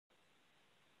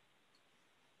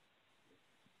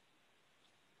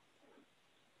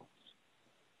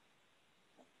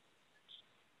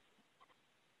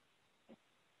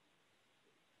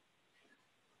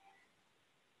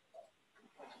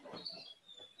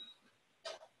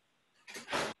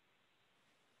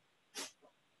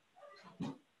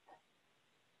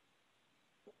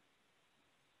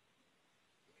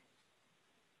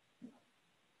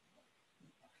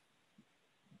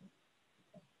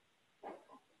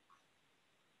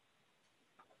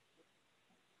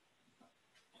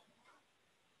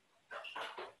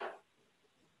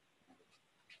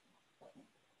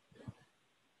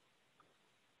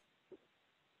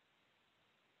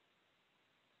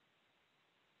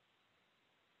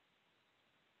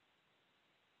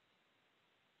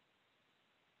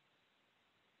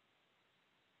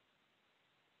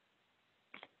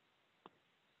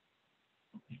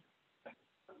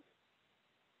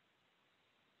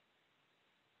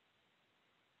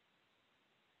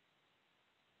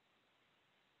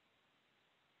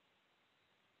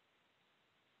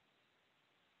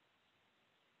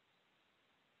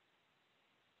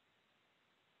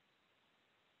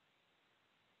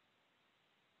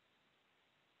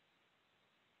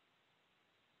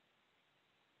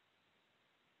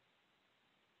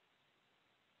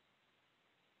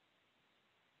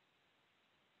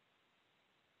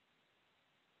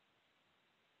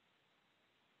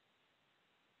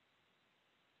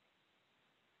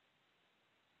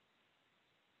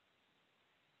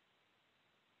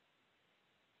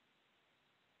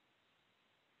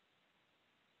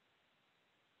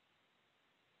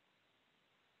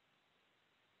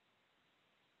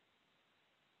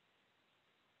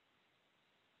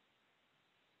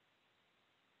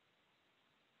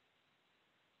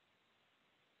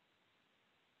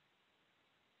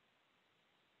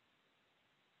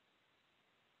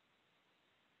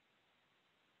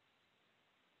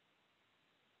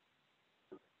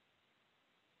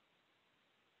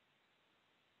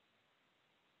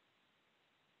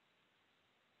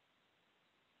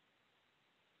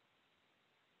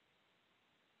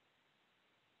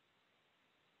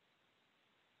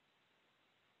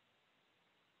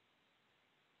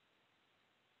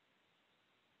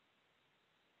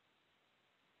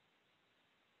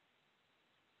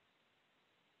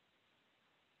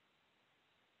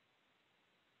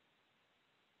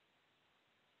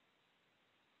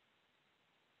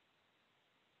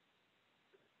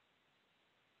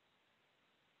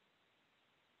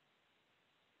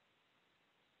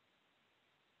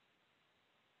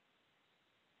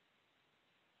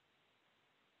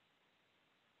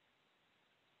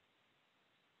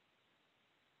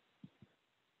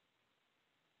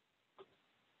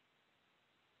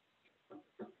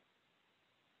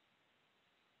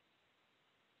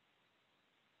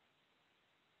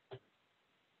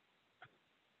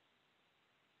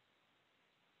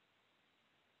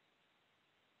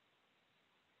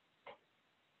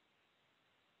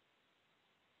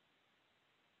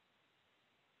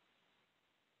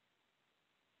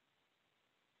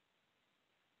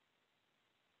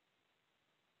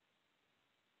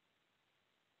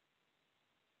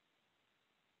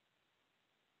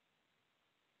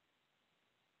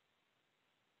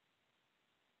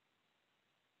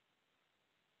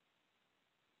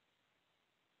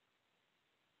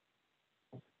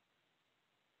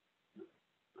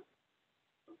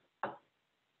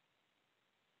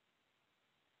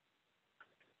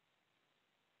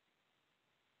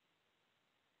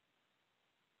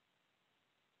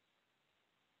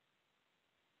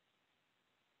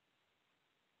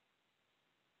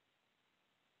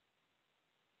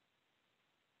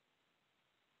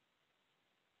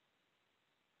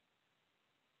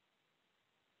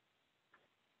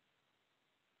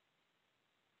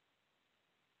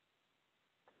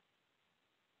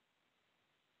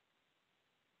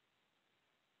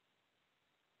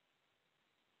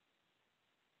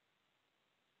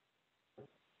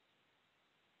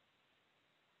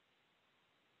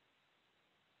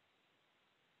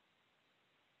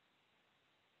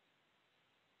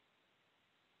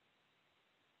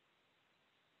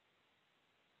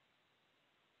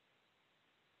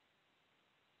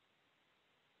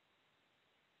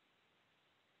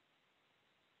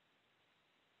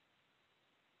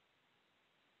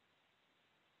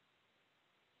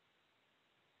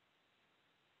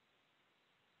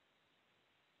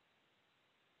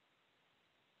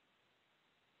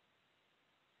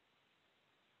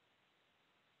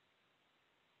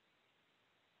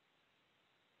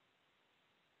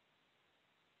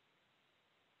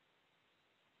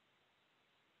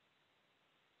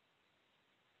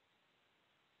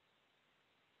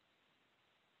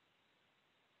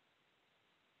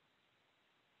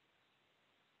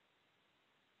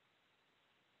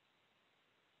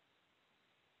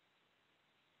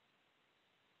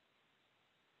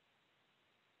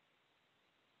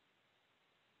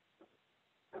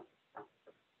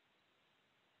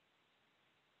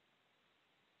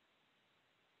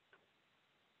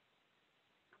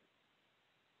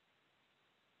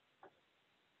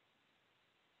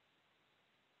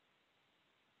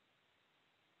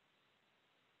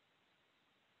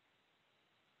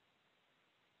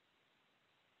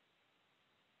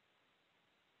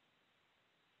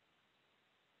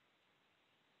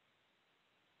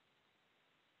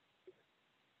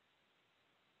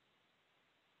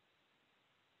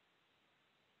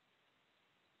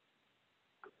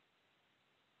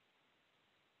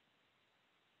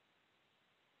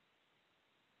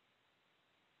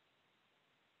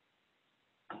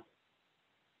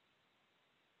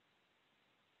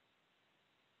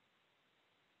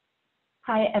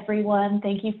Hi, everyone.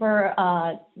 Thank you for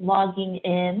logging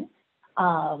in.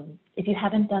 If you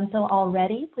haven't done so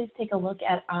already, please take a look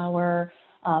at our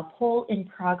poll in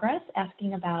progress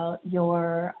asking about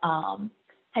your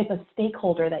type of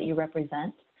stakeholder that you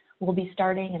represent. We'll be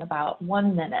starting in about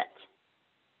 1 minute.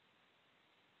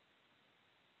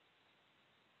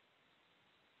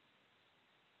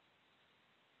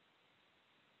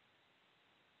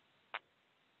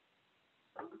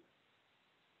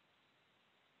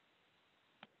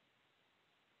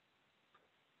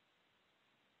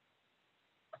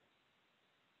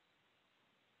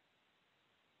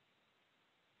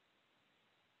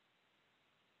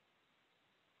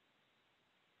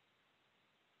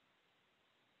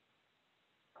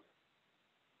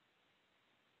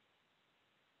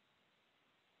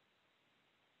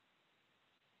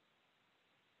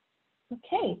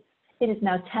 Okay, it is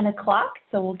now 10 o'clock,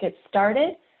 so we'll get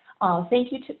started.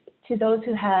 Thank you to those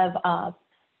who have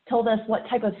told us what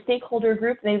type of stakeholder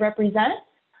group they represent.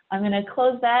 I'm going to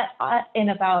close that in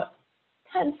about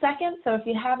 10 seconds, so if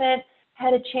you haven't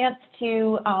had a chance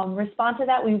to respond to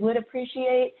that, we would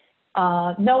appreciate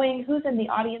knowing who's in the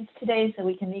audience today so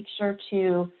we can make sure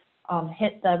to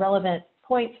hit the relevant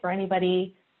points for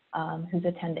anybody who's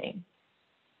attending.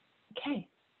 Okay,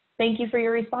 thank you for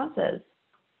your responses.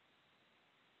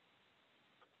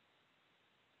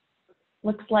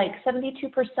 Looks like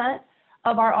 72%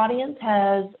 of our audience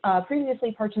has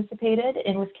previously participated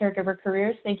in WisCaregiver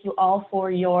Careers. Thank you all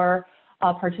for your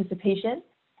participation.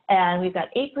 And we've got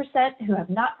 8% who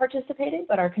have not participated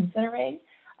but are considering,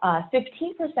 15%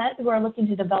 who are looking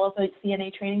to develop a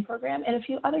CNA training program, and a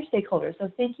few other stakeholders.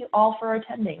 So thank you all for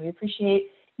attending. We appreciate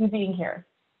you being here.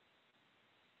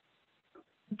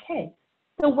 Okay,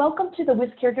 so welcome to the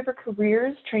WisCaregiver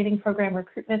Careers Training Program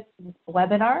Recruitment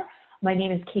webinar. My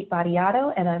name is Kate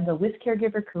Badiato, and I'm the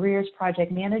WisCaregiver Careers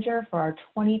Project Manager for our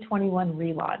 2021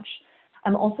 relaunch.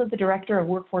 I'm also the Director of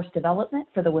Workforce Development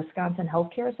for the Wisconsin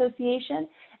Healthcare Association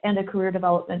and a Career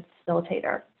Development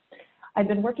Facilitator. I've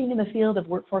been working in the field of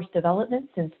workforce development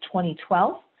since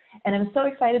 2012, and I'm so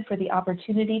excited for the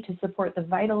opportunity to support the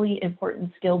vitally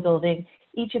important skill building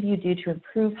each of you do to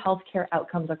improve healthcare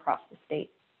outcomes across the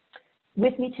state.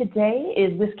 With me today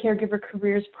is WisCaregiver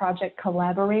Careers Project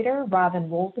collaborator, Robin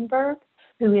Wolzenberg,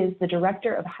 who is the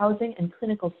Director of Housing and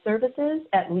Clinical Services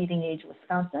at Leading Age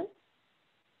Wisconsin.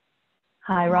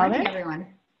 Hi, Robin. Good morning,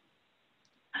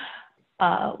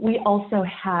 everyone. We also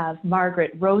have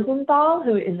Margaret Rosenthal,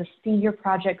 who is a Senior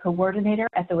Project Coordinator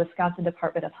at the Wisconsin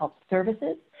Department of Health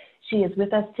Services. She is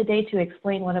with us today to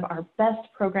explain one of our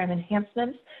best program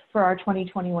enhancements for our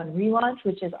 2021 relaunch,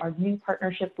 which is our new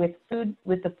partnership with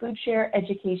the Food Share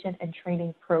Education and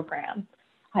Training Program.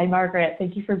 Hi, Margaret.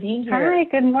 Thank you for being here. Hi,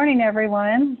 good morning,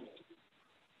 everyone.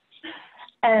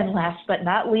 And last but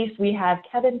not least, we have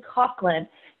Kevin Coughlin,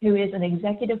 who is an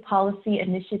Executive Policy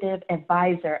Initiative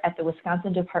Advisor at the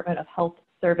Wisconsin Department of Health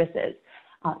Services.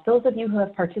 Those of you who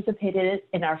have participated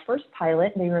in our first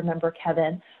pilot may remember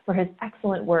Kevin for his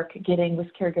excellent work getting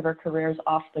WisCaregiver Careers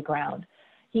off the ground.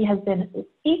 He has been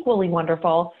equally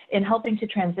wonderful in helping to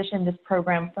transition this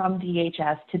program from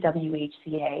DHS to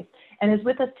WHCA and is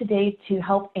with us today to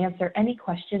help answer any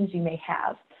questions you may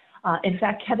have. In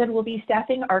fact, Kevin will be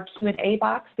staffing our Q&A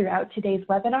box throughout today's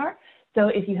webinar. So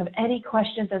if you have any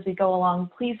questions as we go along,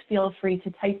 please feel free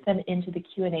to type them into the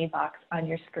Q&A box on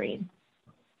your screen.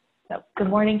 So good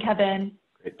morning, Kevin.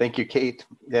 Great. Thank you, Kate.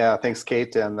 Yeah, thanks,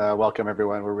 Kate, and welcome,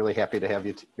 everyone. We're really happy to have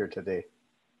you here today.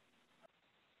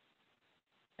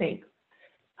 Thanks.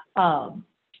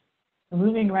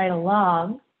 Moving right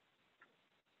along.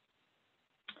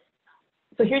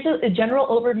 So here's a general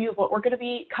overview of what we're going to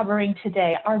be covering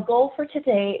today. Our goal for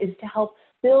today is to help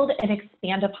build and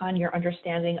expand upon your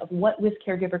understanding of what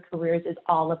WisCaregiver Careers is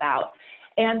all about,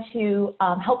 and to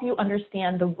help you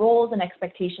understand the roles and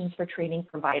expectations for training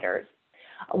providers.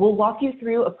 We'll walk you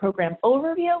through a program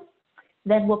overview,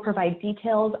 then we'll provide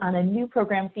details on a new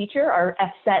program feature, our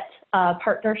FSET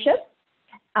partnership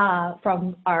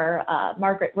from our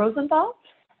Margaret Rosenthal,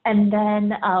 and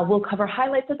then we'll cover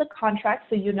highlights of the contract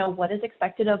so you know what is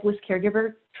expected of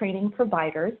WisCaregiver training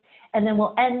providers, and then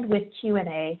we'll end with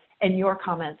Q&A and your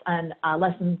comments on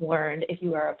lessons learned if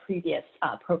you are a previous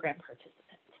program participant.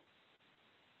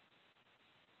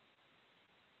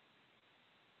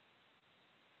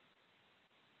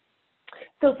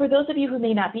 So for those of you who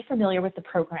may not be familiar with the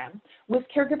program,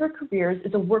 WisCaregiver Careers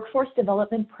is a workforce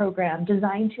development program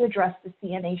designed to address the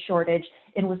CNA shortage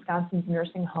in Wisconsin's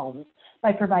nursing homes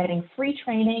by providing free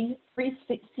training, free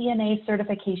CNA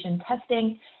certification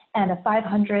testing, and a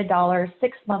 $500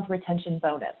 6-month retention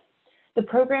bonus. The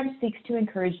program seeks to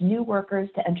encourage new workers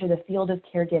to enter the field of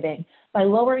caregiving by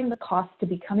lowering the cost to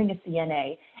becoming a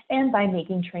CNA and by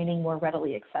making training more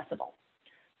readily accessible.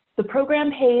 The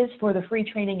program pays for the free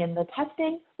training and the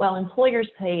testing, while employers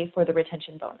pay for the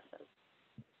retention bonuses.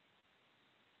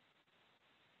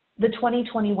 The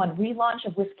 2021 relaunch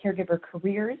of WisCaregiver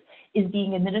Careers is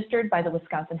being administered by the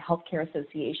Wisconsin Healthcare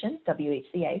Association,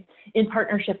 WHCA, in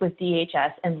partnership with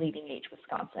DHS and Leading Age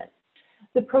Wisconsin.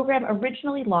 The program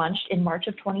originally launched in March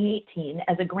of 2018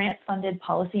 as a grant-funded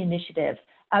policy initiative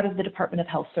out of the Department of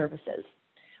Health Services.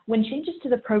 When changes to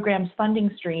the program's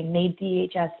funding stream made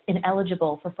DHS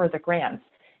ineligible for further grants,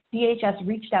 DHS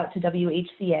reached out to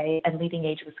WHCA and Leading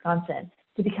Age Wisconsin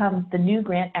to become the new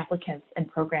grant applicants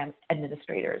and program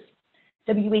administrators.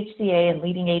 WHCA and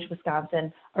Leading Age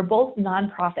Wisconsin are both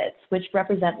nonprofits which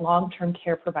represent long-term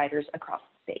care providers across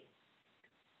the state.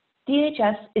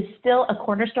 DHS is still a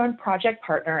cornerstone project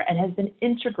partner and has been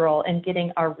integral in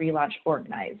getting our relaunch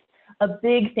organized. A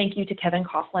big thank you to Kevin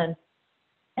Coughlin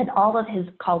and all of his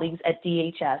colleagues at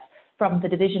DHS from the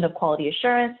Division of Quality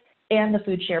Assurance and the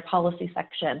Food Share Policy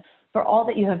section for all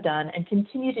that you have done and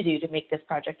continue to do to make this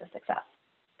project a success.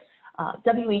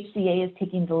 WHCA is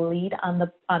taking the lead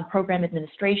on program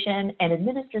administration and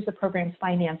administers the program's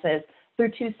finances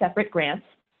through two separate grants.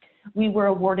 We were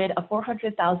awarded a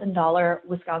 $400,000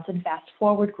 Wisconsin Fast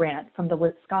Forward grant from the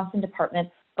Wisconsin Department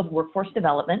of Workforce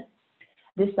Development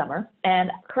this summer, and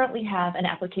currently have an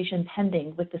application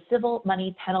pending with the Civil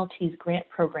Money Penalties Grant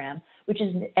Program, which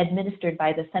is administered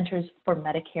by the Centers for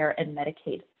Medicare and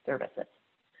Medicaid Services.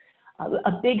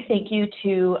 A big thank you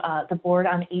to the Board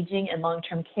on Aging and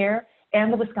Long-Term Care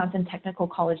and the Wisconsin Technical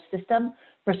College System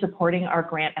for supporting our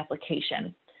grant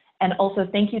application. And also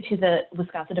thank you to the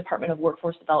Wisconsin Department of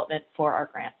Workforce Development for our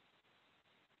grant.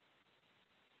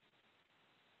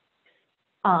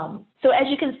 So as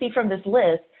you can see from this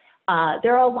list,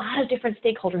 there are a lot of different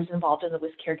stakeholders involved in the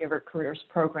WisCaregiver Careers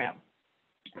program,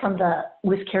 from the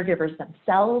WisCaregivers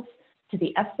themselves, to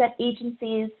the FSET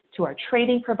agencies, to our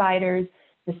training providers,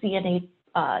 the CNA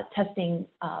testing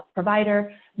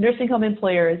provider, nursing home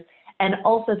employers, and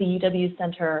also the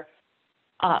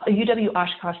UW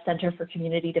Oshkosh Center for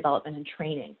Community Development and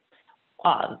Training.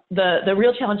 The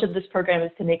real challenge of this program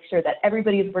is to make sure that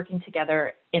everybody is working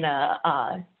together in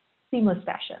a seamless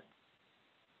fashion.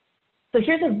 So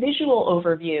here's a visual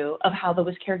overview of how the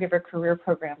WisCaregiver Career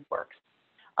Program works.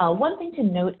 One thing to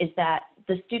note is that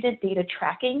the student data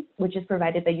tracking, which is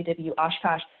provided by UW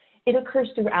Oshkosh, it occurs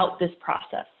throughout this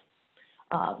process.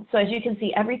 So as you can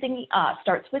see, everything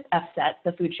starts with FSET,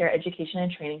 the Food Share Education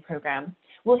and Training Program.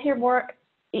 We'll hear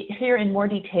in more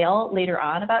detail later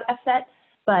on about FSET,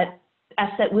 but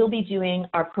FSET will be doing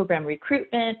our program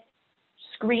recruitment,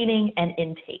 screening, and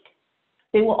intake.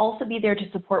 They will also be there to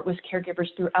support WisCaregivers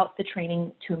throughout the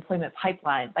training to employment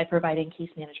pipeline by providing case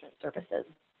management services.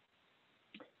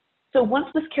 So once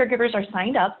WisCaregivers are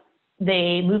signed up,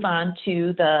 they move on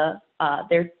to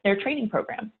their training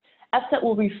program. FSET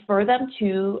will refer them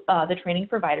to the training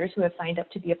providers who have signed up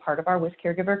to be a part of our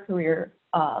WisCaregiver Career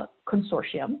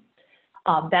Consortium.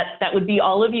 That would be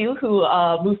all of you who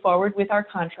move forward with our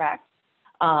contract.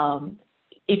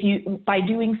 By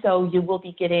doing so, you will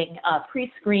be getting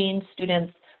pre-screened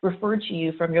students referred to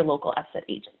you from your local FSET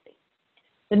agency.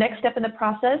 The next step in the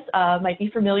process might be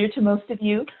familiar to most of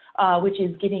you, which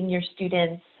is getting your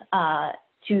students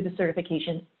to the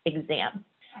certification exam.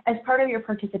 As part of your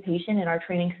participation in our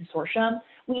training consortium,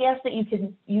 we ask that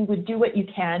you would do what you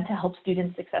can to help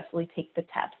students successfully take the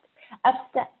test.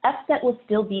 FSET will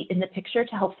still be in the picture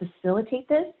to help facilitate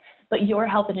this, but your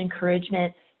help and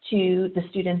encouragement to the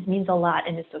students means a lot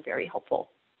and is so very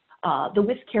helpful. The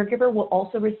WisCaregiver will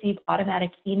also receive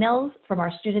automatic emails from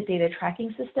our student data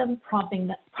tracking system prompting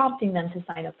them to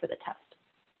sign up for the test.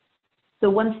 So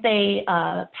once they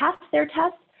pass their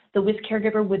test, the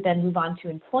WisCaregiver would then move on to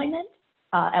employment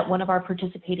at one of our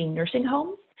participating nursing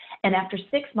homes, and after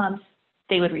 6 months,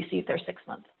 they would receive their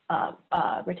 6-month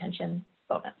retention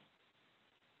bonus.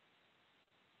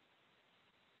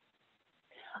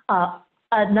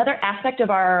 Another aspect of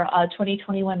our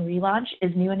 2021 relaunch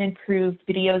is new and improved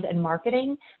videos and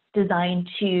marketing designed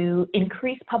to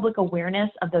increase public awareness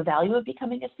of the value of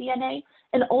becoming a CNA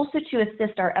and also to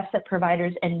assist our FSET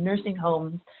providers and nursing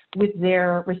homes with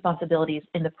their responsibilities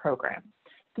in the program.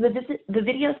 So the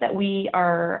videos that we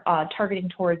are targeting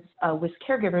towards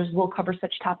WisCaregivers will cover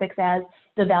such topics as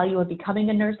the value of becoming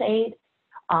a nurse aide,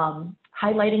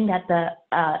 highlighting that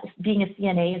being a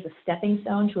CNA is a stepping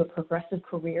stone to a progressive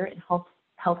career in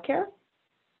healthcare.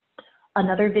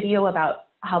 Another video about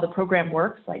how the program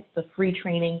works, like the free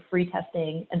training, free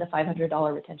testing, and the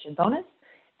 $500 retention bonus.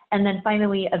 And then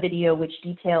finally, a video which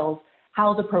details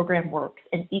how the program works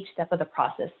in each step of the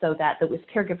process so that the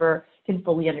WisCaregiver can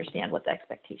fully understand what the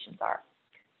expectations are.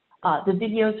 The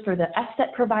videos for the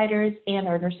FSET providers and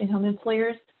our nursing home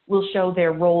employers will show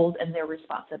their roles and their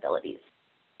responsibilities,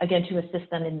 again, to assist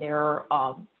them in their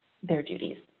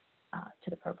duties to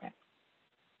the program.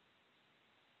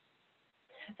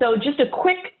 So just a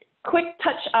quick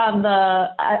touch on the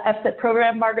FSET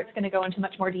program. Margaret's going to go into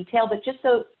much more detail, but just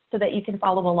so that you can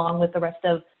follow along with the rest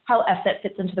of how FSET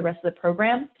fits into the rest of the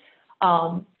program.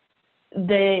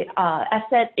 The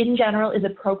FSET in general is a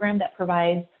program that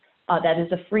provides, that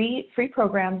is a free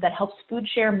program that helps food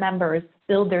share members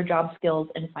build their job skills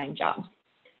and find jobs.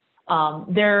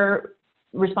 Their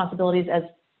responsibilities as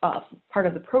part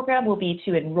of the program will be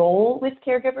to enroll with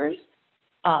caregivers,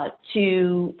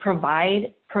 to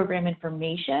provide program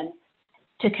information,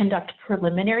 to conduct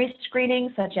preliminary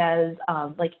screening such as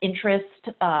like interest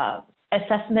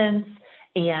assessments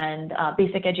and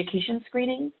basic education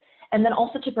screenings, and then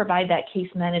also to provide that case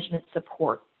management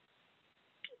support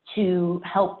to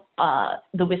help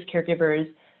the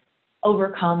WisCaregivers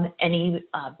overcome any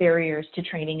barriers to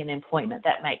training and employment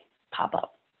that might pop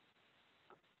up.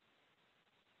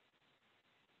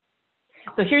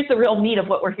 So here's the real meat of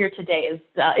what we're here today, is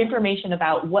information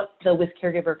about what the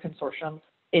WisCaregiver Consortium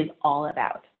is all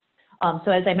about.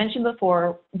 So as I mentioned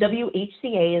before,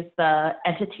 WHCA is the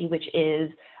entity which is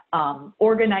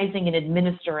organizing and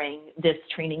administering this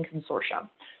training consortium.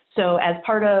 So as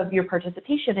part of your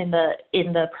participation in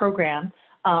the program,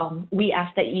 we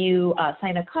ask that you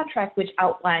sign a contract which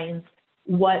outlines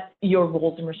what your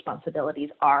roles and responsibilities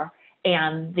are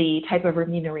and the type of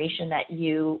remuneration that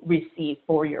you receive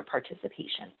for your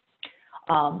participation.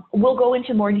 We'll go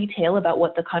into more detail about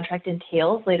what the contract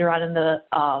entails later on in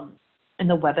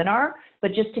the webinar,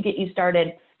 but just to get you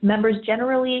started, members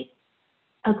generally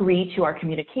agree to our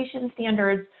communication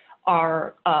standards,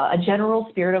 a general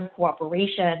spirit of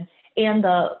cooperation, and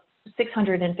the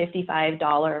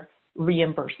 $655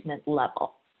 reimbursement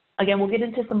level. Again, we'll get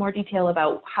into some more detail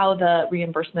about how the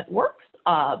reimbursement works,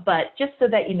 but just so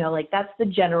that you know, like, that's the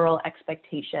general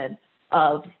expectation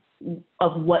of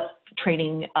what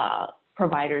training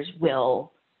providers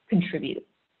will contribute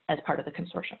as part of the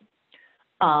consortium.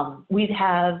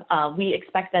 We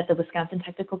expect that the Wisconsin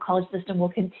Technical College System will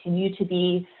continue to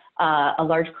be a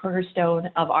large cornerstone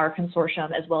of our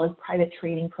consortium, as well as private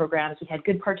training programs. We had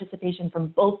good participation from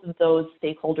both of those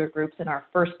stakeholder groups in our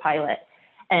first pilot.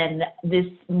 And this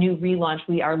new relaunch,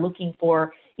 we are looking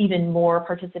for even more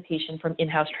participation from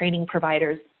in-house training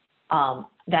providers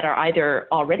that are either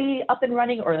already up and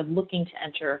running or looking to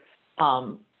enter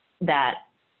that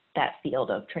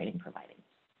field of training providing.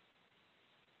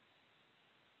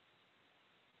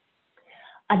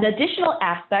 An additional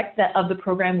aspect of the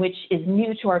program, which is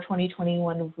new to our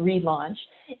 2021 relaunch,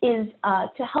 is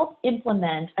to help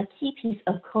implement a key piece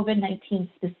of COVID-19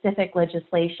 specific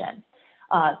legislation,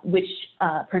 which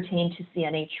pertain to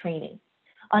CNA training.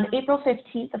 On April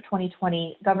 15th of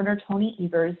 2020, Governor Tony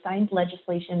Evers signed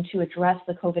legislation to address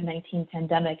the COVID-19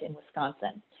 pandemic in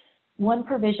Wisconsin. One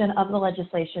provision of the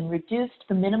legislation reduced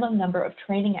the minimum number of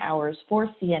training hours for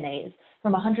CNAs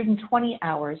from 120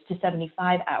 hours to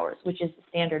 75 hours, which is the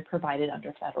standard provided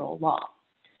under federal law.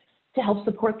 To help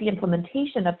support the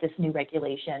implementation of this new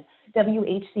regulation,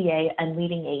 WHCA and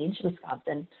Leading Age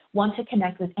Wisconsin want to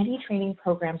connect with any training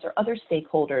programs or other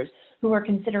stakeholders who are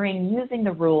considering using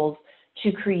the rules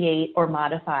to create or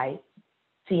modify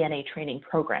CNA training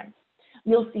programs.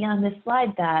 You'll see on this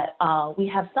slide that we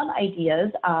have some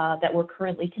ideas that we're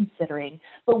currently considering,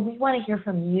 but we want to hear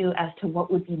from you as to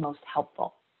what would be most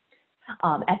helpful.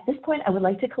 At this point, I would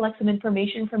like to collect some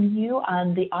information from you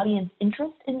on the audience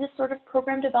interest in this sort of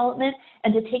program development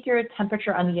and to take your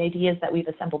temperature on the ideas that we've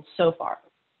assembled so far.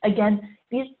 Again,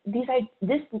 this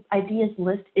ideas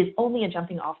list is only a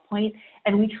jumping off point,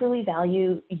 and we truly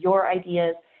value your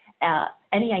ideas,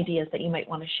 any ideas that you might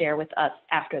want to share with us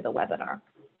after the webinar.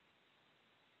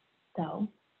 So,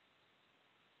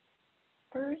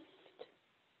 first,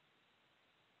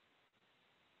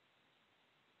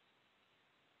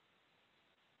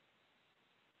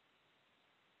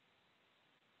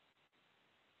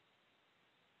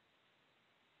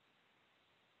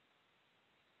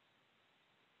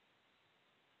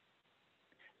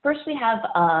 we have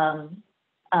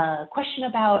a question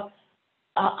about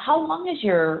how long is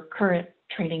your current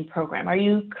training program? Are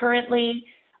you currently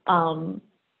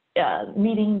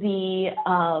meeting the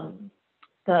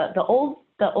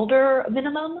older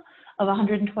minimum of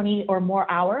 120 or more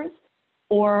hours,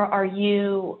 or are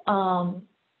you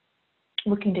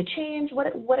looking to change?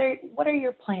 What are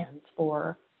your plans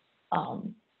for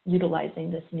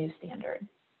utilizing this new standard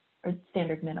or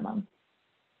standard minimum?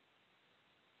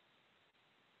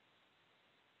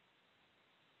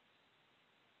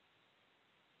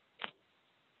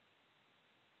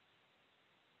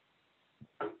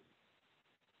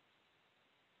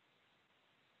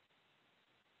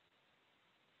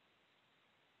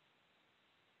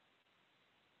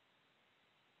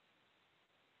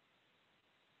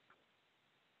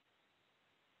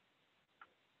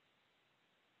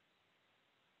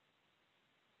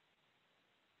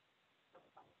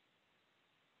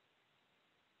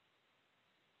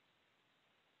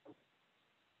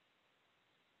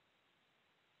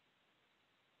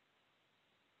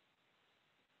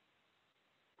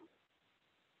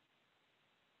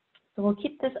 So we'll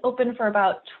keep this open for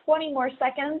about 20 more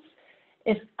seconds.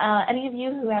 If any of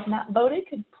you who have not voted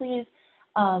could please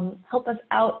help us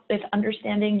out with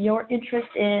understanding your interest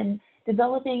in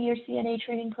developing your CNA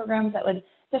training programs, that would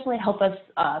definitely help us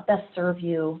best serve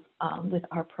you with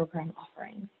our program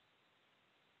offerings.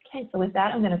 Okay, so with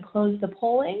that, I'm going to close the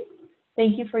polling.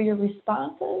 Thank you for your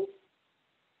responses.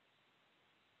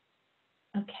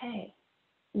 Okay,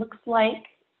 looks like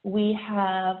we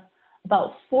have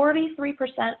about 43%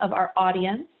 of our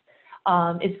audience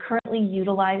is currently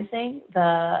utilizing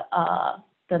the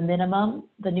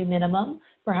new minimum,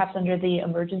 perhaps under the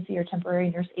emergency or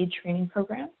temporary nurse aid training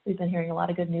program. We've been hearing a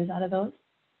lot of good news out of those.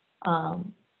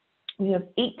 We have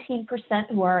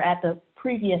 18% who are at the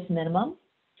previous minimum,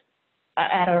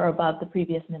 at or above the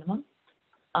previous minimum.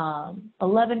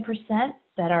 11%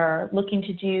 that are looking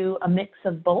to do a mix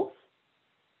of both,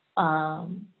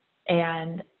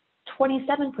 and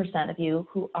 27% of you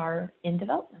who are in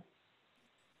development.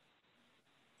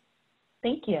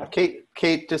 Thank you.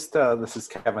 Kate, just this is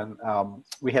Kevin.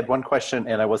 We had one question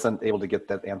and I wasn't able to get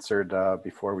that answered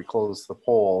before we closed the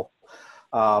poll.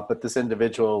 But this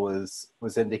individual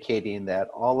was indicating that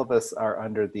all of us are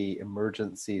under the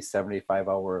emergency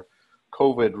 75-hour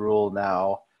COVID rule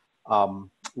now.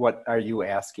 What are you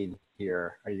asking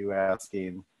here? Are you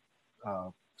asking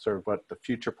sort of what the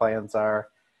future plans are?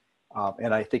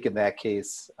 And I think in that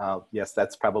case, yes,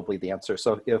 that's probably the answer.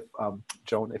 So if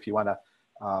Joan, if you want to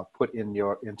put in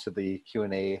into the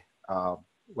Q&A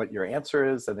what your answer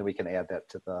is, and then we can add that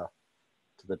to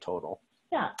the total.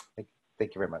 Yeah.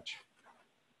 Thank you very much.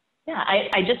 Yeah,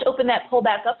 I just opened that poll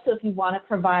back up, so if you want to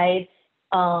provide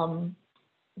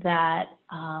that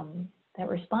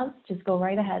response, just go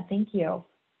right ahead. Thank you.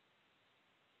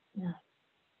 Yeah.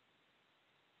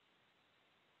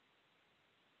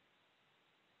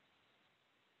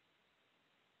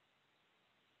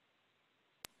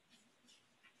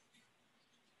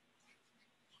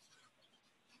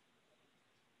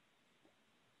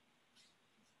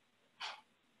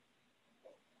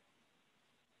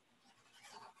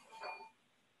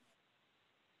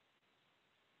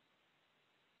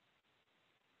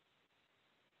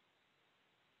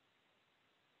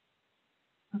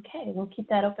 Okay, we'll keep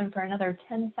that open for another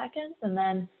 10 seconds, and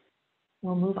then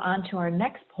we'll move on to our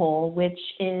next poll, which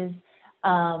is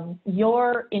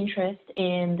your interest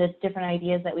in the different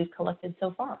ideas that we've collected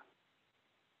so far.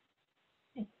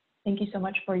 Okay. Thank you so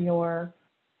much for your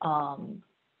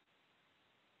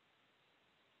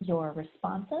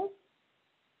responses.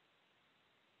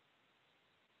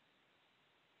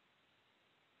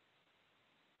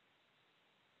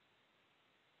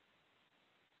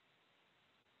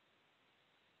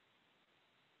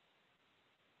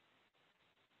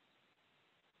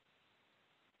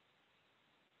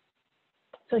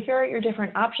 So here are your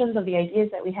different options of the ideas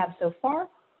that we have so far.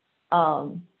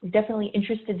 We're definitely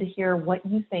interested to hear what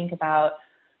you think about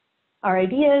our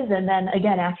ideas. And then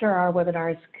again, after our webinar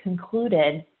is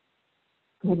concluded,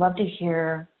 we'd love to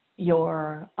hear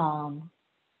your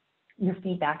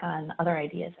feedback on other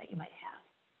ideas that you might have.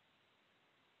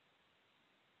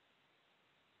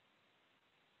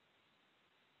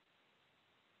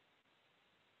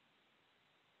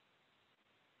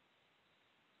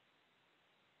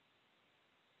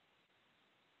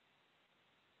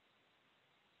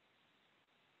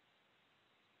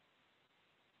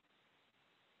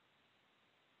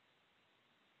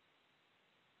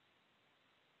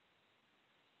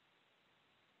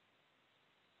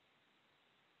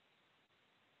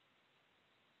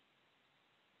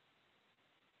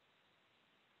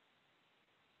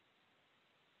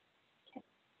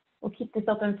 We'll keep this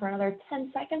open for another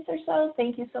 10 seconds or so.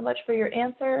 Thank you so much for your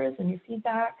answers and your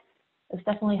feedback. This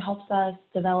definitely helps us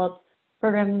develop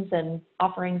programs and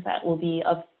offerings that will be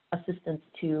of assistance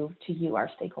to you,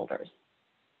 our stakeholders.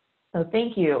 So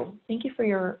thank you. Thank you for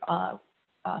your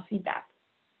feedback.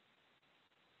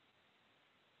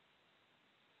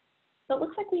 So it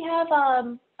looks like we have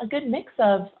a good mix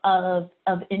of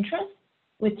interest,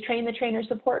 with Train the Trainer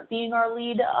support being our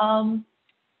lead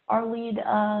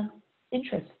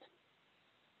interest.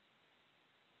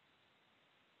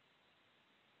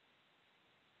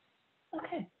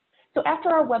 Okay, so after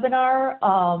our webinar,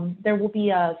 there will be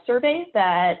a survey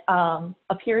that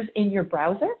appears in your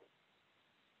browser.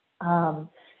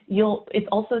 It's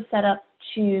also set up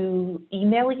to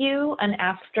email you an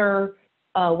after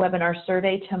webinar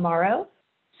survey tomorrow.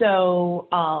 So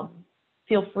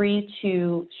feel free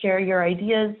to share your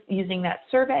ideas using that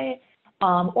survey,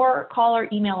 or call or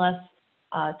email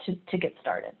us to get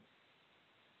started.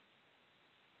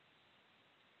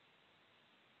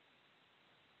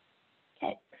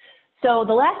 So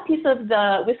the last piece of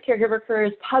the WisCaregiver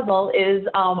Careers puzzle is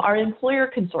our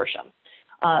employer consortium.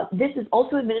 This is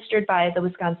also administered by the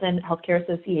Wisconsin Healthcare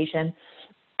Association,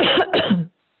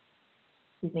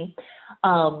 excuse me,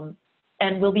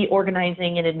 and we'll be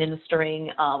organizing and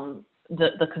administering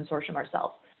the consortium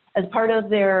ourselves. As part of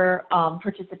their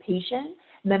participation,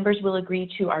 members will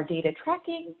agree to our data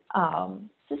tracking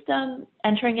system,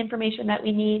 entering information that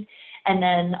we need, and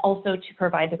then also to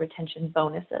provide the retention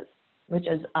bonuses, which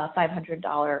is a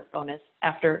 $500 bonus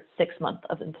after 6 months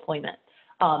of employment.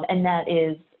 And that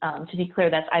is, to be clear,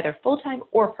 that's either full-time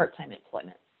or part-time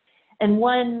employment. And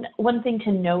one thing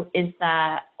to note is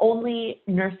that only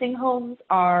nursing homes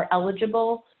are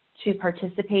eligible to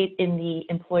participate in the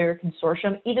employer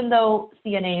consortium, even though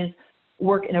CNAs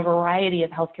work in a variety of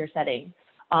healthcare settings.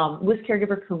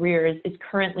 WisCaregiver Careers is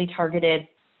currently targeted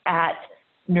at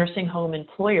nursing home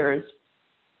employers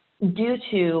due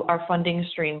to our funding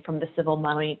stream from the Civil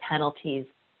Money Penalties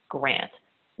Grant.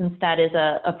 Since that is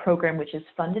a program which is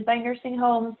funded by nursing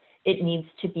homes, it needs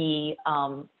to be,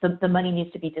 the money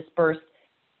needs to be dispersed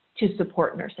to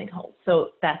support nursing homes. So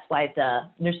that's why the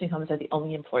nursing homes are the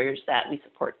only employers that we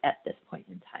support at this point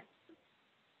in time.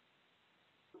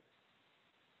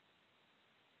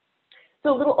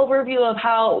 So a little overview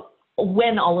of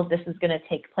when all of this is going to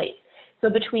take place. So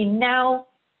between now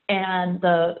and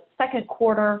the second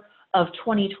quarter of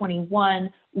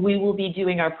 2021, we will be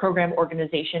doing our program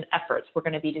organization efforts. We're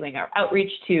going to be doing our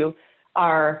outreach to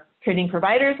our training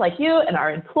providers like you and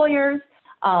our employers.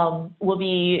 We'll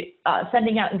be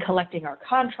sending out and collecting our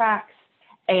contracts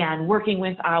and working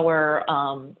with our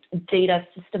data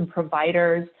system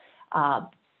providers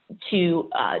to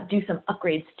do some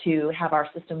upgrades to have our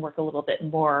system work a little bit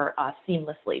more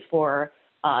seamlessly for,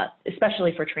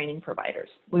 especially for training providers.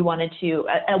 We wanted to,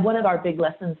 one of our big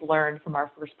lessons learned from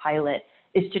our first pilot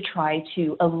is to try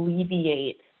to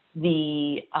alleviate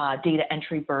the data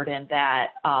entry burden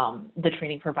that the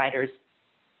training providers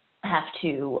have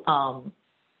to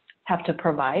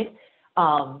provide.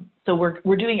 So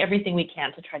we're doing everything we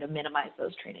can to try to minimize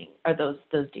those training or those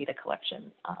data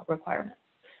collection requirements.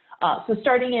 So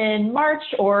starting in March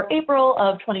or April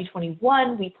of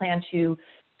 2021, we plan to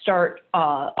start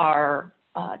our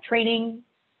training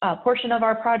portion of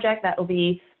our project. That will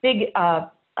be big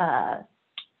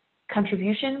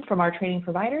contribution from our training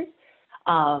providers.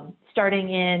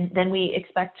 Then we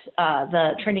expect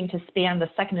the training to span the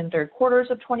second and third quarters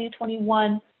of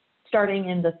 2021, starting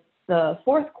in the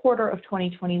fourth quarter of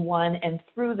 2021 and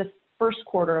through the first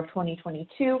quarter of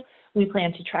 2022, we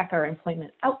plan to track our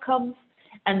employment outcomes.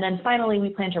 And then finally, we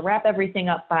plan to wrap everything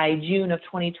up by June of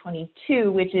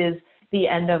 2022, which is the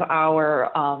end of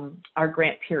our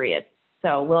grant period.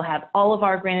 So we'll have all of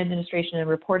our grant administration and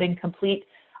reporting complete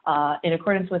in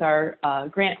accordance with our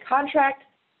grant contract,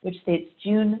 which states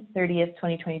June 30th,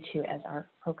 2022 as our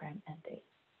program end date.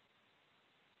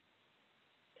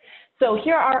 So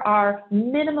here are our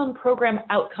minimum program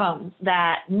outcomes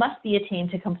that must be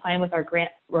attained to comply with our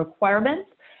grant requirements.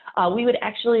 We would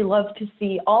actually love to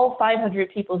see all 500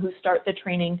 people who start the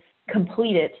training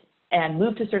complete it and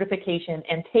move to certification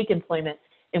and take employment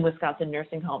in Wisconsin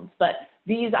nursing homes. But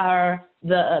these are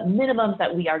the minimums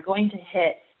that we are going to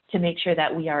hit to make sure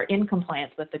that we are in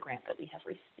compliance with the grant that we have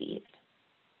received.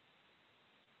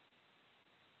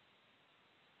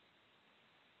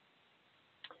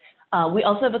 We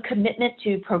also have a commitment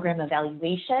to program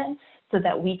evaluation so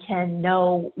that we can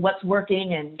know what's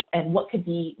working and what could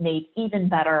be made even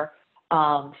better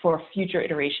for future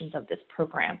iterations of this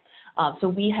program. So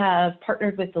we have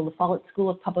partnered with the La Follette School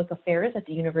of Public Affairs at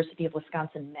the University of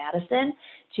Wisconsin-Madison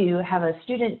to have a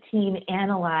student team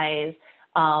analyze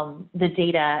the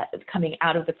data coming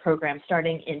out of the program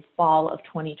starting in fall of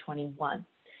 2021.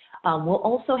 We'll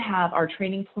also have our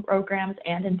training programs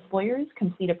and employers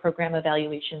complete a program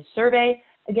evaluation survey,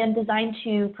 again, designed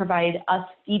to provide us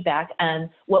feedback on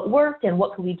what worked and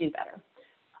what could we do better.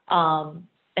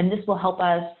 And this will help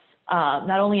us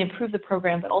not only improve the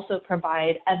program, but also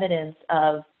provide evidence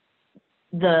of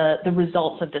the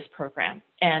results of this program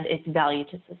and its value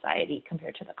to society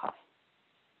compared to the cost.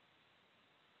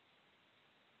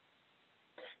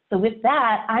 So with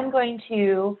that, I'm going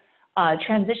to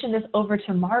transition this over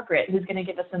to Margaret, who's going to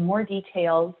give us some more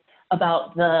details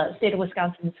about the state of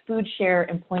Wisconsin's Food Share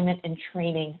Employment and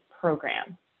Training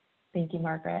Program. Thank you,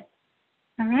 Margaret.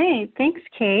 All right, thanks,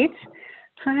 Kate.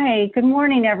 Hi, good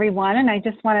morning, everyone. And I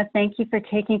just want to thank you for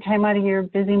taking time out of your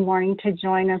busy morning to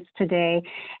join us today.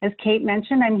 As Kate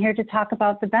mentioned, I'm here to talk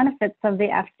about the benefits of the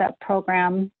FSEP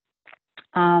program,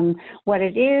 what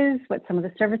it is, what some of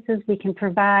the services we can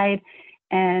provide,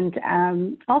 and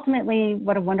ultimately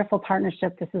what a wonderful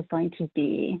partnership this is going to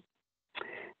be.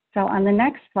 So on the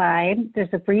next slide, there's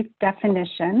a brief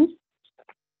definition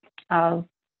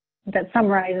that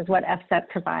summarizes what FSET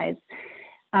provides.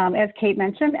 As Kate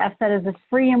mentioned, FSET is a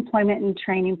free employment and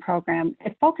training program.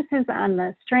 It focuses on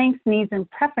the strengths, needs, and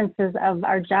preferences of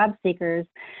our job seekers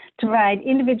to provide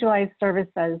individualized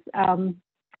services.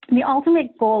 The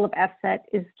ultimate goal of FSET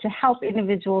is to help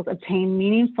individuals obtain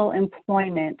meaningful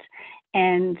employment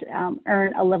and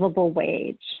earn a livable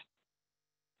wage.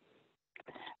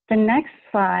 The next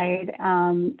slide,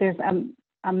 there's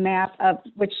a map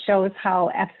which shows how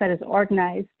FSET is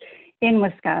organized in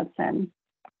Wisconsin.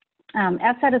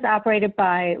 FSET is operated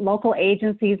by local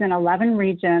agencies in 11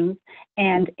 regions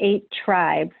and 8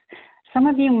 tribes. Some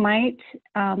of you might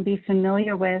be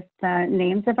familiar with the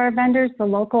names of our vendors. The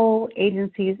local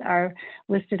agencies are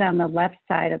listed on the left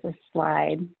side of the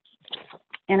slide.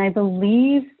 And I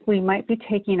believe we might be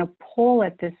taking a poll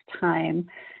at this time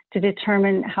to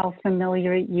determine how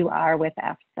familiar you are with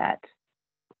FSET.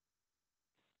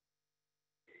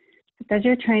 Does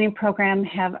your training program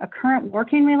have a current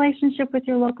working relationship with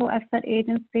your local FSET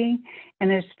agency? And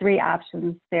there's 3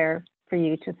 options there for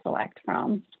you to select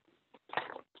from.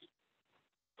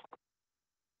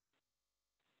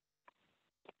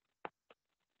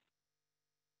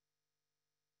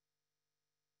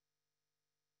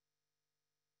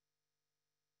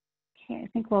 Okay, I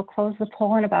think we'll close the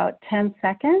poll in about 10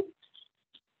 seconds.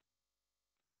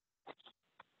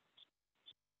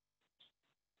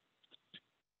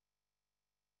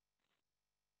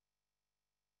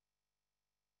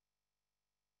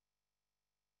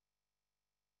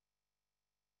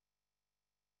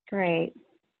 Great.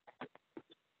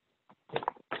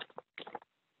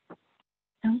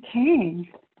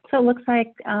 Okay, so it looks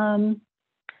like some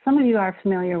of you are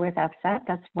familiar with FSET.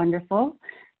 That's wonderful.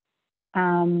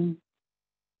 And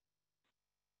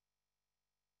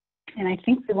I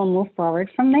think we will move forward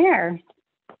from there.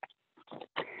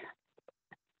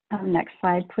 Next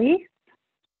slide, please.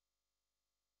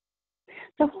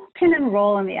 So who can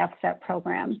enroll in the FSET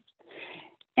program?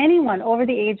 Anyone over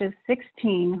the age of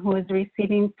 16 who is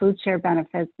receiving food share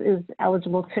benefits is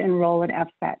eligible to enroll in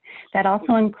FSET. That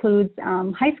also includes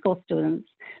high school students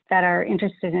that are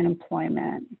interested in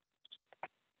employment.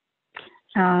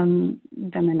 Then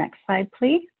the next slide,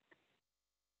 please.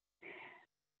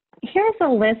 Here's a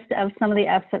list of some of the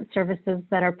FSET services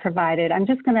that are provided. I'm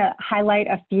just going to highlight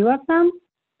a few of them.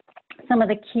 Some of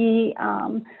the key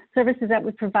services that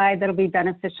we provide that will be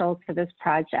beneficial to this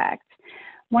project.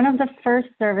 One of the first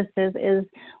services is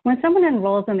when someone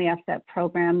enrolls in the FSET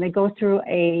program, they go through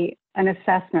an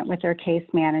assessment with their case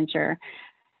manager.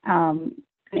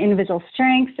 Individual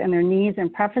strengths and their needs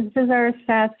and preferences are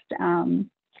assessed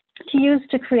to use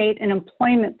to create an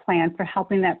employment plan for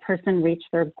helping that person reach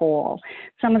their goal.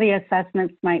 Some of the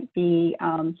assessments might be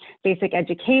basic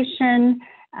education,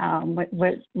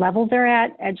 what level they're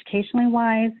at educationally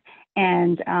wise,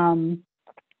 and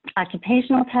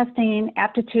occupational testing,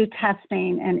 aptitude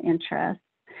testing, and interests.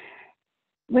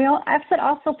 FSET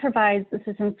also provides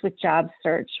assistance with job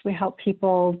search. We help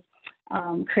people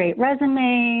create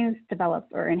resumes, develop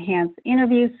or enhance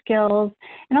interview skills,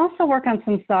 and also work on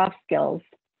some soft skills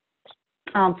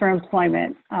for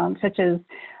employment, such as,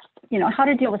 how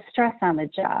to deal with stress on the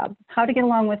job, how to get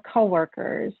along with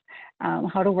coworkers,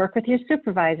 how to work with your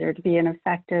supervisor to be an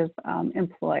effective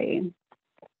employee.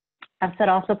 FSET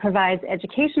also provides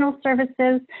educational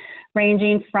services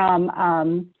ranging from,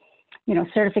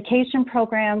 certification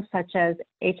programs such as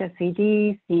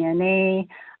HSCD, CNA,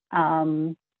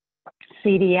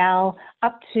 CDL,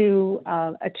 up to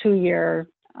a 2-year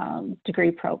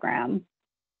degree program.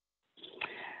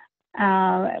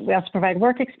 We also provide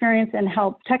work experience and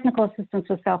help technical assistance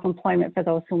with self-employment for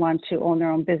those who want to own their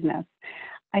own business.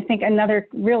 I think another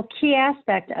real key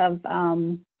aspect of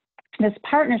this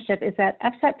partnership is that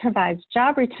FSET provides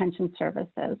job retention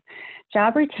services.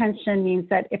 Job retention means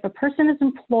that if a person is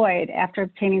employed after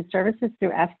obtaining services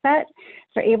through FSET,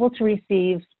 they're able to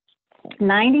receive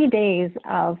 90 days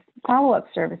of follow-up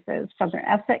services from their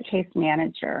FSET case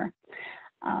manager.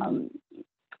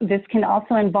 This can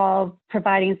also involve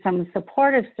providing some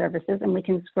supportive services, and we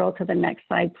can scroll to the next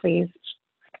slide, please.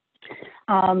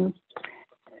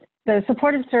 The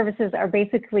supportive services are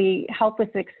basically help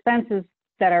with expenses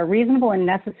that are reasonable and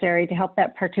necessary to help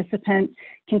that participant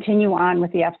continue on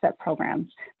with the FSET program.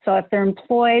 So if they're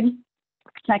employed,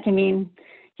 that can mean,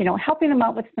 helping them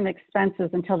out with some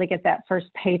expenses until they get that first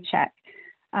paycheck.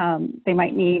 They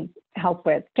might need help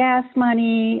with gas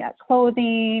money,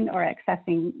 clothing, or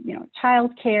accessing,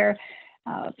 childcare,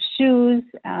 shoes,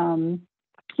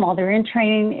 while they're in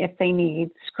training, if they need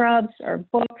scrubs or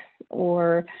books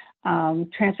or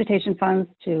transportation funds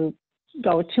to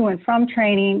go to and from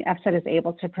training, FSET is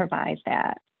able to provide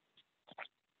that.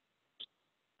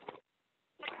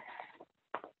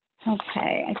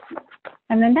 Okay,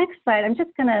 and the next slide, I'm just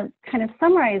going to kind of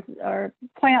summarize or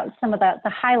point out some of the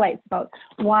highlights about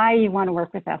why you want to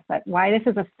work with FSET, why this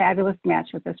is a fabulous match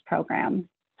with this program.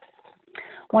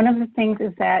 One of the things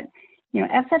is that, you know,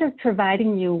 FSET is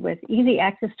providing you with easy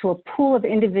access to a pool of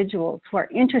individuals who are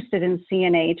interested in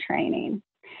CNA training.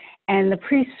 And the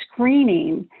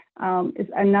pre-screening is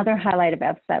another highlight of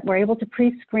FSET. We're able to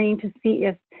pre-screen to see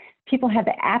if people have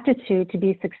the aptitude to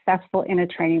be successful in a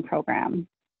training program.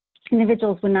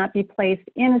 Individuals would not be placed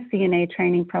in a CNA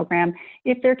training program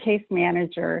if their case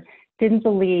manager didn't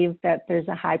believe that there's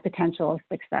a high potential of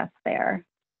success there.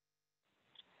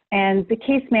 And the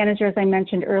case manager, as I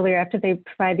mentioned earlier, after they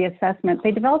provide the assessment,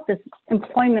 they develop this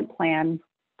employment plan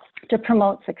to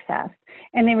promote success.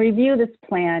 And they review this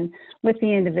plan with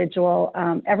the individual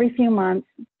every few months.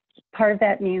 Part of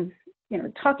that means, you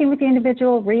know, talking with the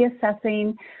individual,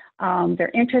 reassessing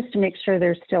their interest to make sure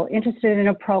they're still interested in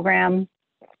a program.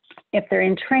 If they're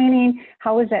in training,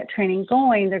 how is that training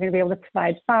going? They're going to be able to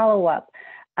provide follow-up.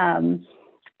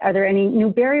 Are there any new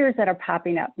barriers that are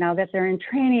popping up now that they're in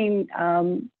training?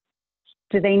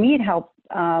 Do they need help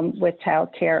with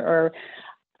childcare, or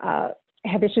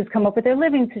have issues come up with their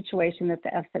living situation that the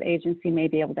FSET agency may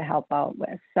be able to help out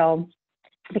with? So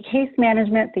the case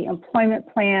management, the employment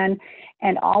plan,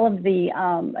 and all of the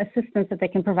assistance that they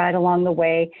can provide along the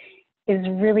way is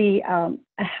really a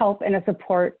help and a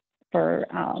support for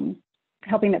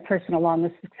helping that person along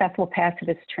the successful path to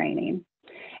this training.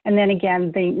 And then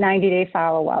again, the 90-day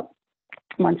follow-up.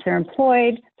 Once they're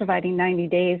employed, providing 90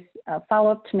 days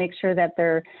follow-up to make sure that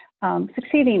they're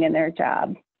succeeding in their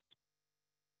job.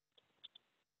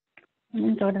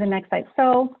 And go to the next slide.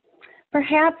 So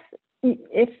perhaps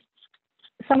if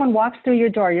someone walks through your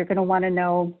door, you're going to want to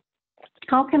know,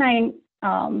 how can I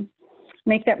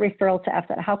make that referral to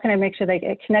FSET? How can I make sure they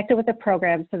get connected with the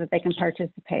program so that they can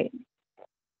participate?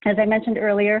 As I mentioned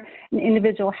earlier, an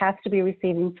individual has to be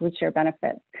receiving food share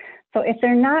benefits. So if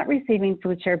they're not receiving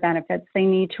food share benefits, they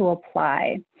need to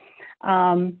apply.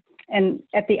 And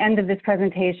at the end of this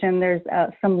presentation, there's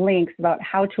some links about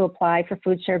how to apply for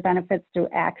food share benefits through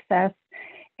Access,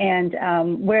 and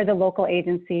where the local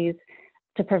agencies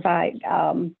to provide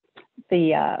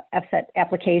the FSET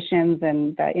applications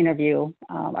and the interview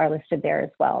are listed there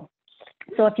as well.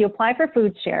 So if you apply for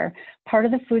food share, part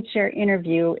of the food share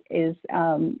interview is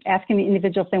asking the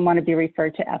individual if they want to be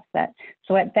referred to FSET.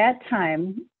 So at that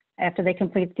time, after they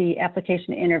complete the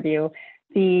application interview,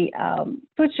 the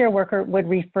food share worker would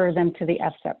refer them to the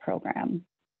FSET program.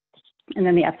 And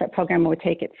then the FSET program would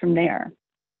take it from there.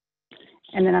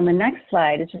 And then on the next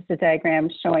slide, it's just a diagram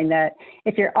showing that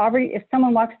if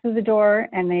someone walks through the door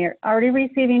and they are already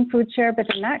receiving food share, but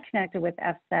they're not connected with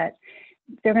FSET,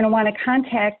 they're going to want to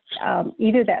contact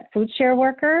either that food share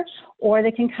worker, or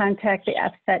they can contact the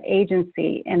FSET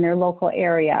agency in their local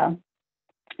area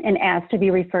and ask to be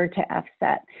referred to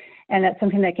FSET. And that's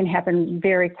something that can happen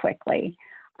very quickly.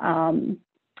 And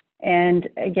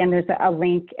again, there's a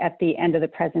link at the end of the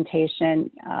presentation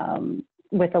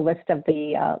with a list of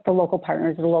the local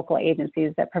partners, the local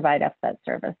agencies that provide FSET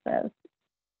services.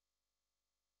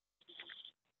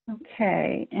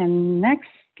 Okay, and next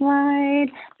slide.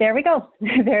 There we go.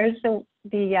 There's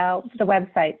the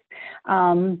websites.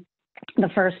 The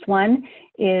first one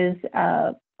is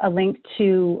a link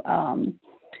to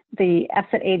the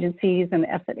FSET agencies and the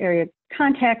FSET area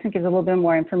contacts, and gives a little bit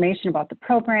more information about the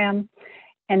program.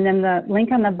 And then the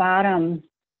link on the bottom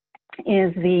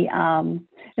is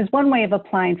one way of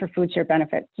applying for food share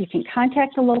benefits. You can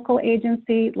contact a local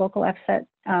agency, local FSET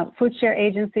food share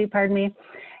agency, pardon me,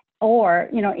 or,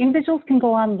 you know, individuals can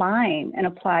go online and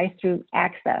apply through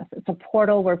Access. It's a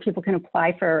portal where people can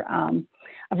apply for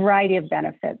a variety of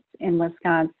benefits in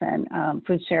Wisconsin,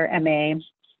 Food Share MA.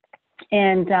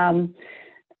 And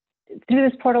through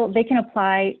this portal, they can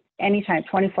apply anytime,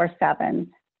 24/7.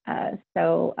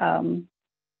 So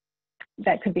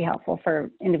that could be helpful for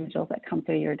individuals that come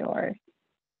through your doors.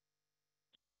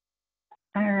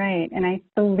 All right, and I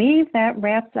believe that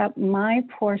wraps up my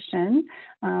portion,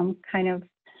 kind of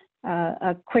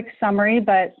a quick summary,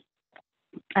 but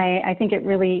I think it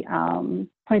really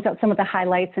points out some of the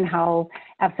highlights and how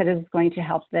FSET is going to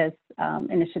help this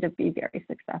initiative be very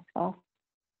successful.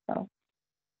 So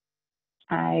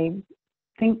I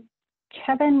think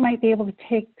Kevin might be able to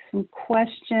take some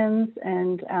questions,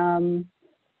 and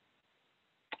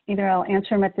either I'll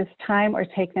answer them at this time or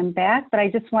take them back, but I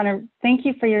just want to thank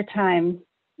you for your time.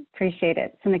 Appreciate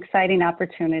it. It's an exciting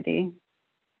opportunity.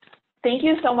 Thank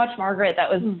you so much, Margaret. That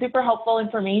was super helpful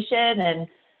information, and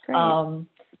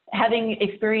having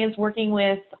experience working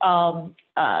with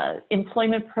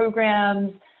employment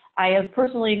programs, I have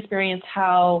personally experienced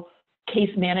how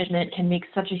case management can make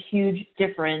such a huge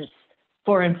difference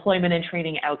for employment and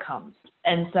training outcomes.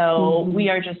 And so we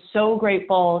are just so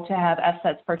grateful to have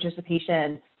FSET's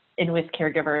participation in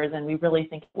WisCaregivers, and we really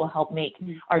think it will help make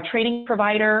our training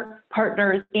provider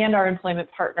partners and our employment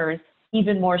partners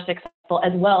even more successful,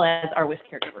 as well as our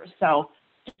WisCaregivers. So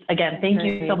again, thank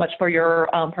you so much for your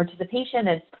participation.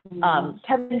 And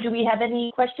Kevin, do we have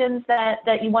any questions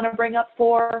that you want to bring up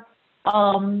for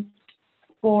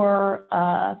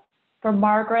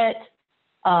Margaret?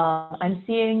 I'm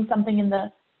seeing something in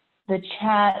the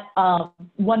chat.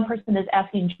 One person is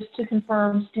asking, just to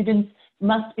confirm, students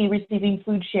must be receiving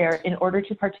food share in order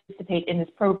to participate in this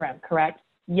program, correct?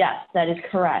 Yes, that is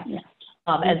correct. Yes.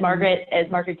 As Margaret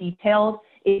detailed,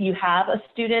 if you have a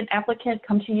student applicant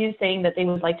come to you saying that they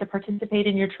would like to participate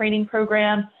in your training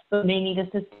program, but may need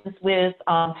assistance with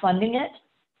funding it,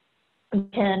 you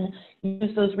can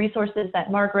use those resources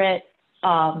that Margaret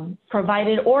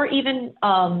provided, or even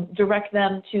direct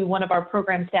them to one of our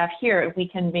program staff here if we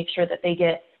can make sure that they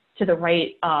get to the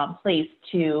right place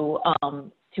to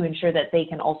ensure that they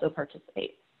can also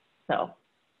participate. So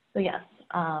yes,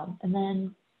 and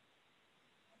then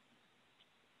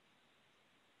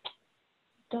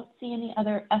don't see any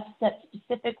other FSET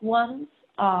specific ones,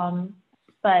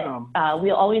 but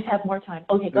we'll always have more time.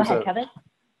 Okay, go ahead, Kevin.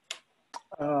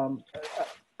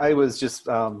 I was just,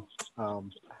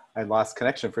 I lost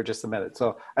connection for just a minute.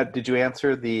 So did you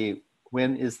answer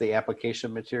when is the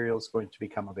application materials going to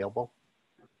become available?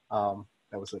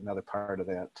 That was another part of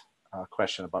that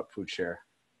question about food share.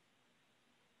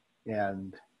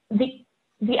 And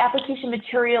the application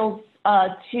materials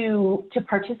to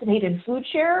participate in food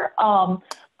share,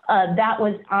 that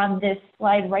was on this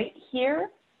slide right here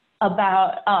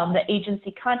about the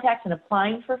agency contacts and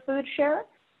applying for food share.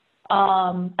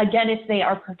 Again, if they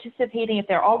are participating, if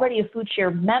they're already a food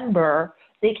share member,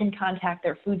 they can contact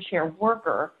their food share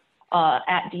worker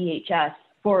at DHS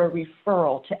for a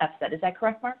referral to FSET. Is that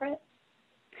correct, Margaret?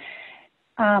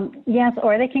 Yes,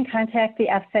 or they can contact the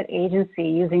FSET agency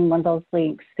using one of those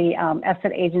links, the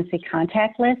FSET agency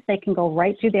contact list. They can go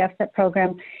right to the FSET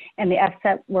program, and the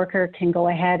FSET worker can go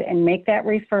ahead and make that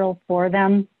referral for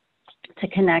them to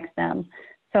connect them.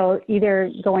 So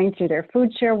either going through their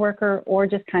food share worker or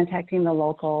just contacting the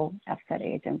local FSET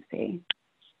agency.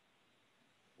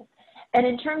 And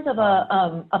in terms of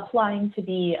applying to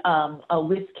be a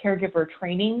WisCaregiver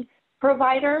training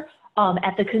provider,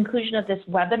 at the conclusion of this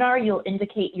webinar, you'll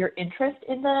indicate your interest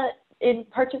in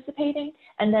participating,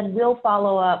 and then we'll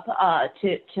follow up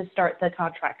to start the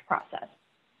contract process.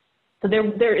 So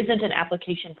there isn't an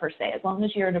application per se. As long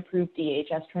as you're an approved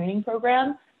DHS training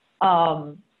program,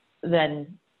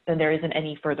 then there isn't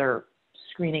any further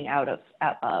screening out of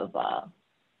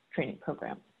training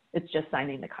program. It's just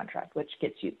signing the contract, which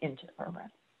gets you into the program.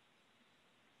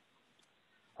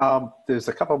 There's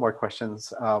a couple more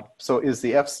questions. So is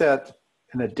the FSET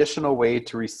an additional way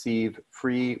to receive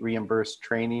free reimbursed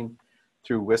training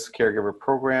through WisCaregiver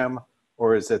program,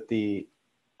 or is it the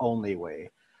only way?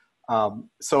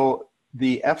 So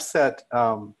the FSET,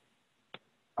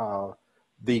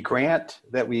 the grant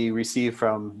that we receive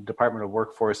from Department of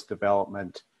Workforce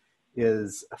Development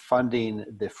is funding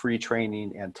the free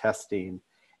training and testing.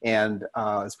 And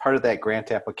as part of that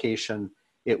grant application,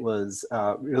 it was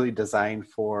really designed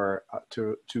for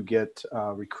to get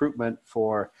recruitment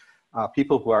for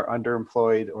people who are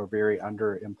underemployed or very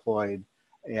underemployed,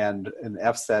 and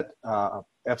FSET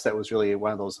was really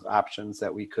one of those options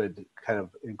that we could kind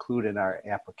of include in our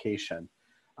application,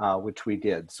 which we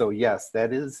did. So yes,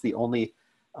 that is the only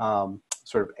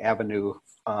sort of avenue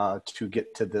to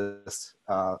get to this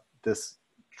this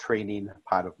training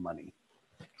pot of money.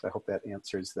 So I hope that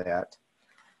answers that.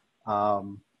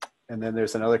 And then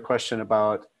there's another question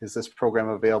about, is this program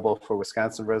available for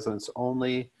Wisconsin residents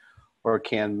only, or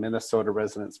can Minnesota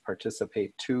residents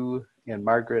participate too? And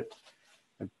Margaret,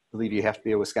 I believe you have to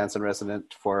be a Wisconsin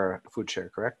resident for food share,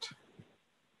 correct?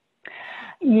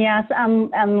 Yes,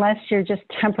 unless you're just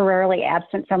temporarily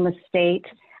absent from the state.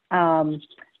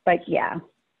 But yeah,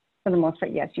 for the most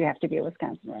part, yes, you have to be a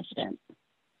Wisconsin resident.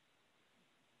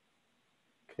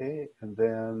 Okay, and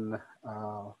then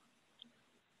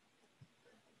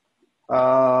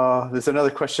there's another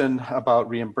question about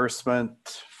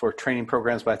reimbursement for training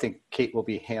programs, but I think Kate will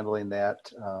be handling that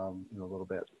in a little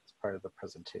bit as part of the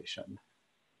presentation.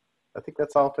 I think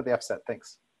that's all for the FSET.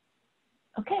 Thanks.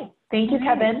 Okay, thank you,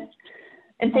 Kevin.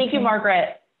 And thank you,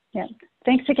 Margaret. Yeah,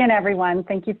 thanks again, everyone.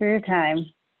 Thank you for your time.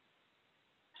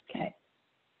 Okay.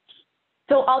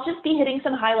 So I'll just be hitting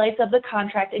some highlights of the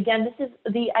contract. Again, this is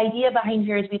the idea behind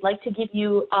here is we'd like to give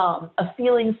you a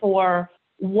feeling for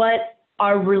what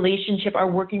our relationship, our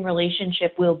working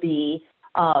relationship will be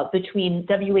between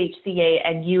WHCA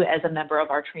and you as a member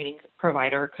of our training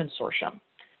provider consortium.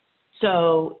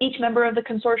 So each member of the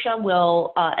consortium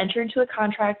will enter into a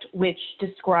contract which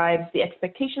describes the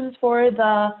expectations for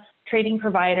the training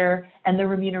provider and the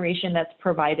remuneration that's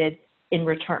provided in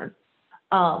return.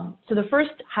 So the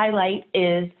first highlight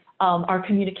is our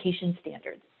communication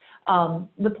standards.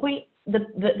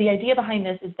 The idea behind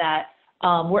this is that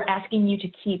we're asking you to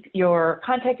keep your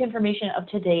contact information up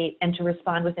to date and to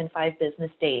respond within 5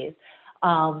 business days.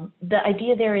 The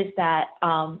idea there is that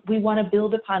we want to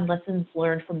build upon lessons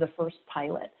learned from the first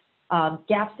pilot.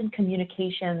 Gaps in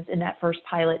communications in that first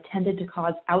pilot tended to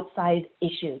cause outside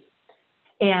issues.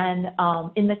 And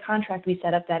in the contract, we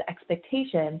set up that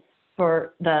expectation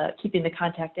for keeping the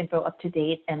contact info up to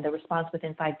date and the response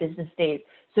within 5 business days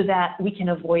so that we can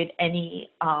avoid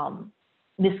any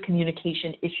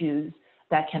miscommunication issues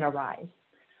that can arise.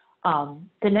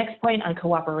 The next point on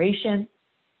cooperation,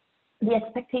 the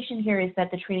expectation here is that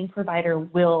the training provider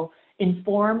will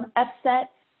inform FSET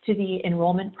to the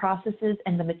enrollment processes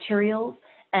and the materials,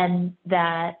 and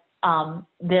that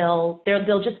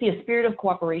there'll just be a spirit of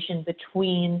cooperation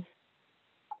between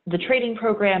the training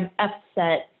program,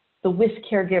 FSET, the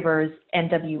WisCaregivers,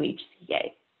 and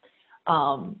WHCA.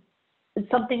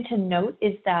 Something to note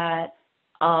is that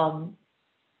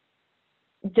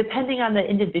depending on the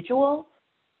individual,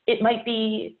 it might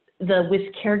be the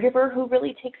WisCaregiver who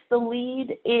really takes the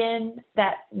lead in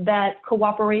that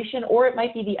cooperation, or it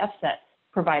might be the FSET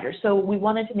provider. So we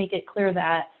wanted to make it clear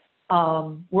that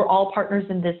we're all partners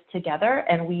in this together,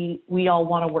 and we all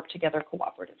want to work together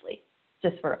cooperatively,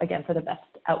 just for the best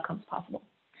outcomes possible.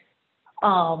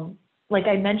 Like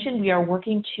I mentioned, we are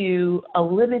working to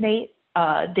eliminate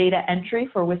data entry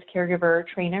for WisCaregiver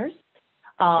trainers.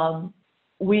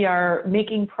 We are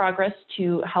making progress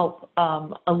to help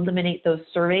eliminate those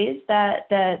surveys that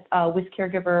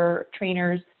WisCaregiver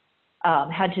trainers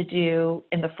had to do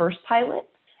in the first pilot.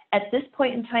 At this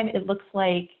point in time, it looks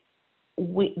like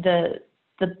the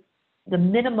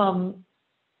minimum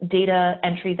data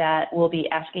entry that we'll be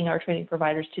asking our training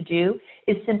providers to do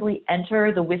is simply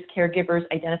enter the WisCaregiver's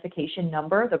identification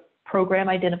number, the program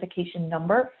identification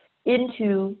number,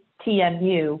 into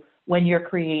TMU when you're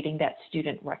creating that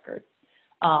student record.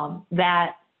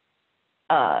 That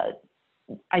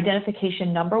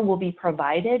identification number will be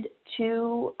provided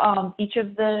to each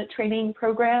of the training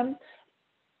programs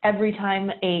every time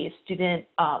a student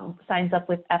signs up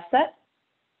with FSET.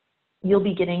 You'll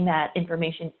be getting that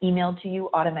information emailed to you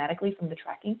automatically from the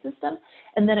tracking system,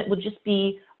 and then it will just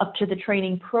be up to the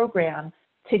training program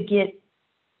to get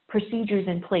procedures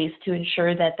in place to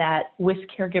ensure that that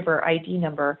WisCaregiver ID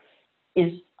number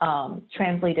is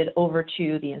translated over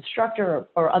to the instructor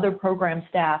or other program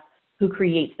staff who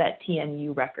creates that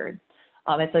TNU record.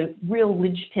 It's a real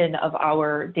linchpin of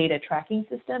our data tracking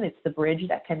system. It's the bridge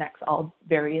that connects all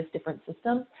various different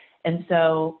systems. And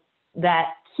so that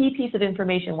key piece of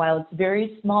information, while it's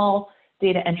very small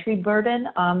data entry burden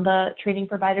on the training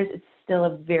providers, it's still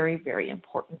a very, very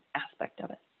important aspect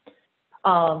of it.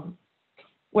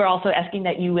 We're also asking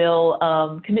that you will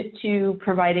commit to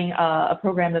providing a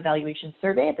program evaluation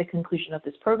survey at the conclusion of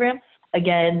this program.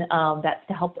 Again, that's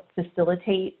to help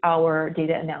facilitate our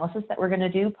data analysis that we're going to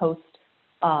do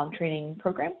post-training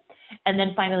program. And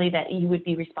then finally, that you would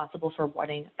be responsible for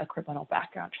running a criminal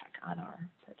background check on our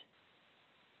participants.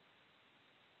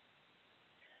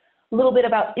 A little bit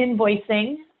about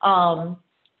invoicing.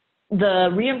 The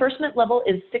reimbursement level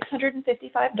is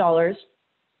 $655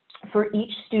 for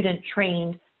each student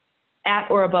trained at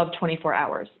or above 24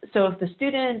 hours. So if the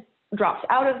student drops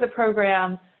out of the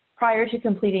program prior to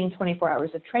completing 24 hours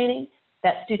of training,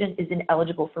 that student is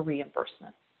ineligible for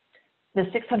reimbursement. The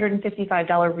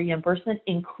 $655 reimbursement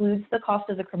includes the cost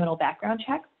of the criminal background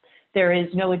check. There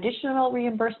is no additional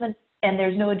reimbursement, and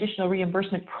there's no additional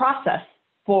reimbursement process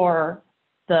for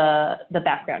the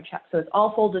background check. So it's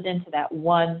all folded into that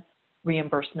one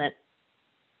reimbursement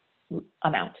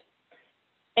amount.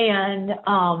 And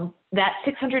that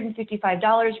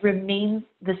 $655 remains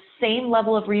the same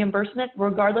level of reimbursement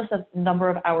regardless of the number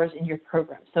of hours in your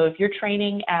program. So if you're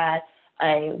training at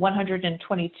a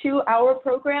 122-hour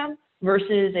program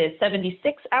versus a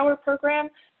 76-hour program,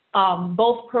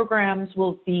 both programs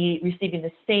will be receiving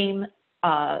the same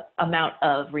amount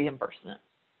of reimbursement.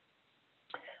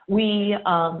 We,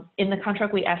 in the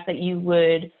contract, we ask that you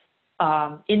would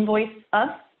invoice us,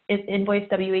 invoice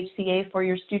WHCA for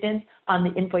your students on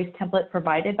the invoice template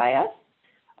provided by us,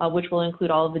 which will include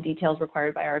all of the details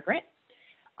required by our grant.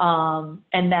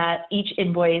 and that each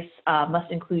invoice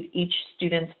must include each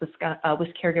student's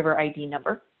WisCaregiver ID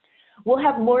number. We'll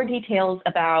have more details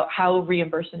about how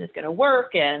reimbursement is going to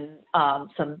work and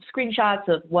some screenshots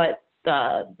of what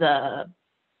the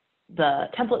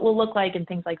template will look like and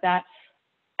things like that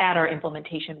at our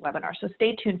implementation webinar. So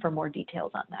stay tuned for more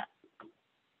details on that.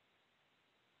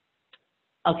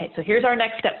 Okay, so here's our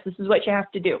next steps. This is what you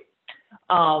have to do.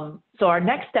 So our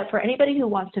next step for anybody who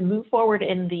wants to move forward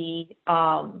in the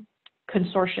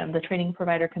consortium, the training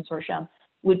provider consortium,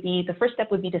 would be, the first step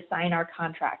would be to sign our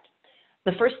contract.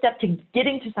 The first step to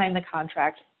getting to sign the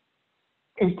contract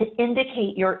is to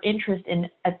indicate your interest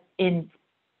in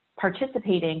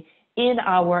participating in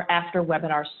our after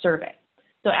webinar survey.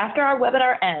 So after our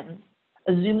webinar ends,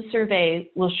 a Zoom survey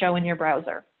will show in your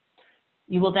browser.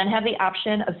 You will then have the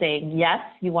option of saying, yes,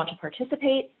 you want to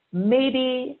participate,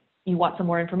 maybe you want some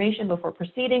more information before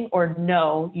proceeding, or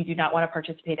no, you do not want to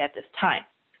participate at this time.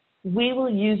 We will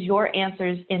use your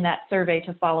answers in that survey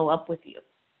to follow up with you.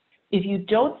 If you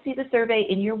don't see the survey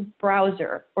in your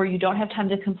browser or you don't have time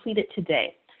to complete it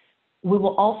today, we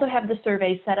will also have the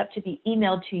survey set up to be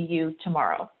emailed to you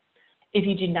tomorrow. If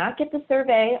you do not get the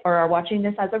survey or are watching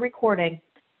this as a recording,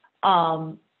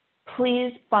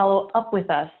 please follow up with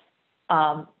us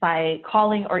by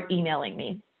calling or emailing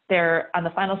me. There on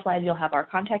the final slide, you'll have our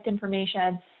contact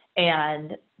information,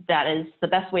 and that is the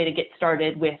best way to get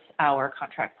started with our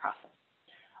contract process.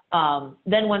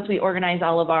 Then once we organize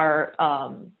all of our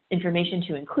information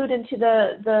to include into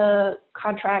the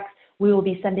contracts, we will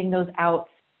be sending those out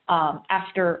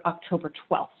after October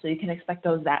 12th. So you can expect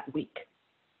those that week.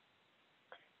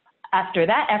 After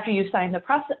that, after you sign the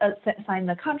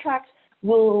contract,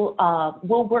 we'll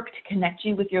work to connect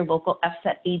you with your local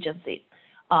FSET agency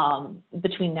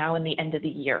between now and the end of the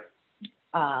year.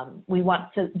 We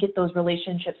want to get those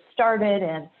relationships started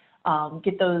and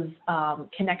get those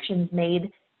connections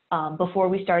made before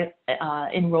we start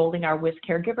enrolling our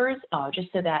WisCaregivers,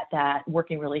 just so that that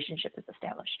working relationship is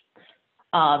established.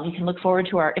 You can look forward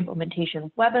to our implementation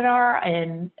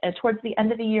webinar towards the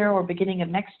end of the year or beginning of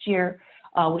next year,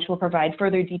 which will provide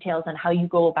further details on how you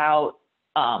go about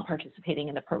participating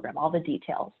in the program, all the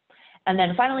details. And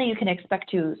then finally, you can expect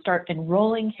to start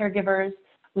enrolling caregivers,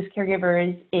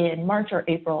 WisCaregivers in March or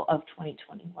April of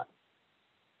 2021.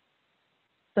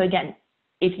 So again,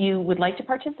 if you would like to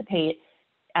participate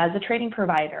as a training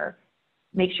provider,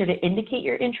 make sure to indicate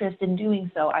your interest in doing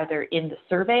so either in the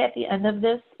survey at the end of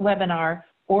this webinar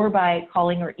or by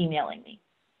calling or emailing me.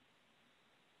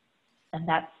 And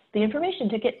that's the information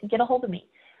to get a hold of me.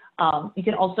 You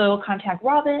can also contact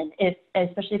Robin,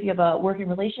 especially if you have a working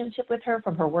relationship with her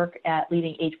from her work at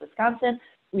Leading Age Wisconsin.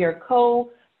 We are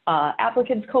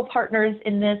applicants, co-partners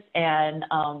in this, and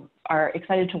are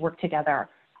excited to work together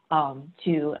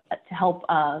to help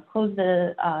close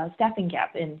the staffing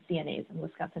gap in CNAs in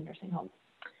Wisconsin nursing homes.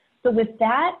 So with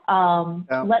that,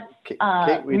 let's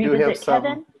Kate, we do have some,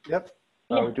 Kevin. Yep,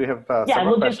 yeah. We do have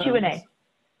several questions. Do Q&A.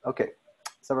 Okay,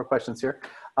 several questions here.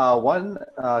 One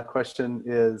question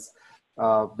is,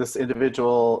 this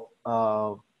individual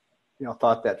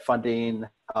thought that funding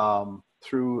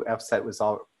through FSET was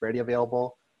already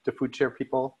available to food share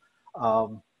people.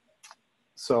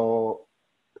 So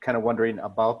kind of wondering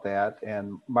about that.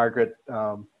 And Margaret,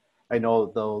 I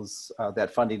know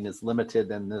that funding is limited,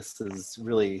 and this is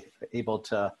really able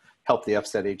to help the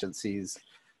FSET agencies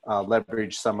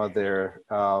leverage some of their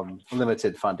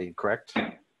limited funding, correct?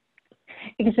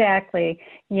 Exactly.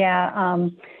 Yeah.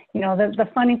 The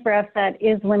funding for FSET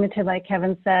is limited, like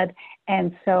Kevin said.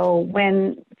 And so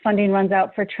when funding runs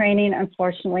out for training,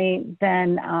 unfortunately,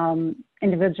 then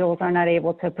individuals are not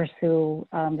able to pursue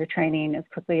their training as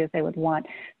quickly as they would want.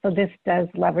 So this does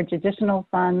leverage additional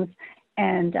funds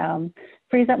and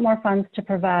frees up more funds to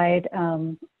provide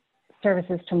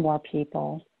services to more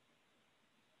people.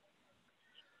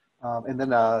 And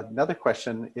then another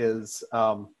question is,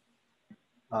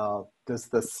 does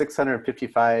the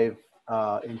 $655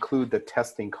 include the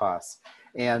testing costs?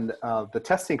 And the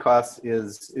testing cost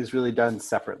is really done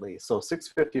separately. So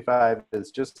 $655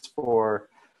 is just for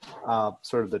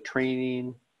sort of the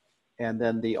training, and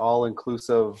then the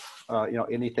all-inclusive,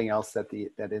 anything else that the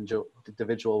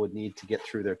individual would need to get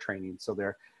through their training. So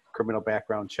their criminal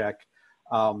background check.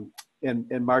 And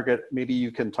Margaret, maybe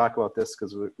you can talk about this,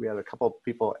 because we had a couple of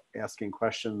people asking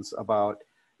questions about,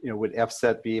 would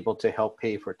FSET be able to help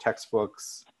pay for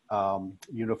textbooks,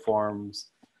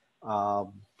 uniforms,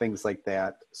 things like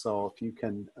that. So if you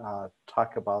can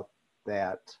talk about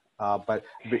that. But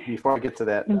before I get to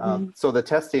that, so the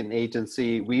testing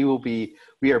agency,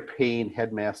 we are paying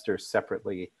headmasters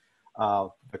separately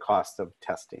the cost of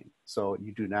testing. So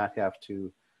you do not have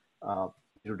to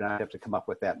you do not have to come up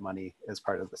with that money as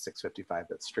part of the 655.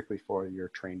 That's strictly for your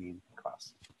training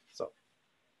costs. So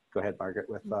go ahead, Margaret,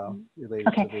 with related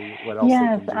to the what else they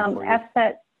can do for you.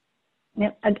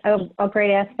 FSET, a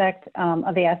great aspect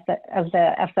of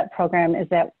the FSET program is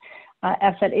that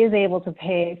FSET is able to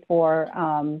pay for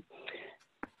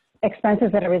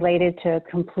expenses that are related to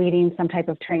completing some type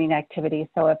of training activity.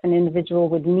 So if an individual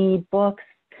would need books,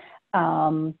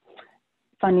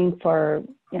 funding for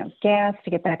gas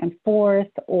to get back and forth,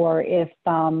 or if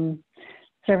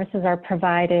services are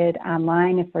provided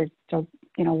online, if we're still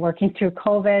working through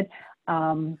COVID,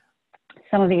 some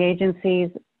of the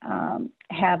agencies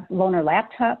have loaner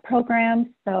laptop programs.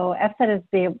 So FSET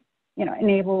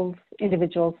enables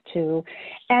individuals to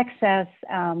access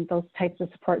those types of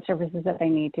support services that they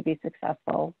need to be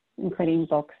successful, including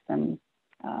books and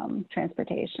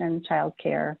transportation,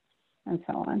 childcare, and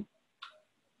so on.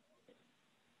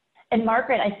 And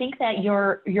Margaret, I think that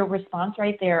your response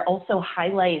right there also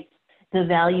highlights the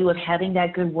value of having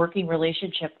that good working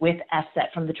relationship with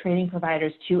FSET, from the training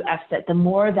providers to FSET. The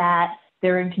more that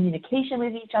they're in communication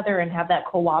with each other and have that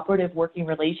cooperative working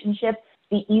relationship,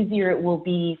 the easier it will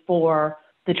be for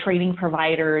the training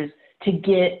providers to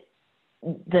get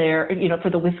their, for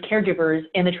the WisCaregivers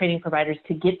and the training providers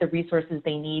to get the resources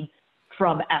they need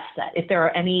from FSET. If there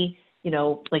are any,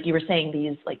 like you were saying,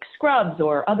 these like scrubs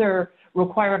or other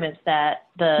requirements that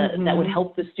that would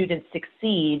help the students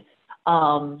succeed,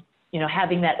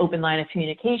 having that open line of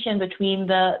communication between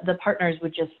the partners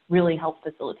would just really help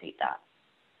facilitate that.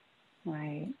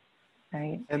 Right.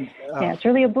 And yeah, it's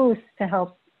really a boost to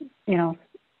help,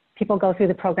 people go through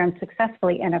the program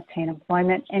successfully and obtain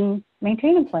employment and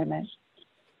maintain employment.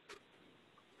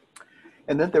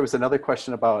 And then there was another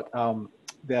question about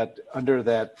that under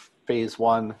that phase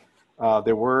one,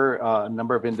 there were a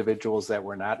number of individuals that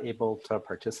were not able to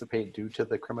participate due to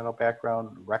the criminal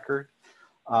background record.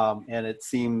 And it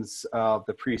seems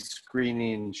the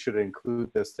pre-screening should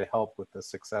include this to help with the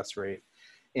success rate.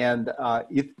 And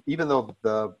even though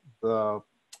the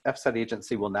FSET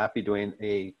agency will not be doing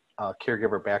a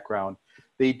caregiver background,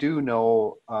 they do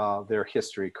know their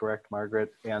history, correct,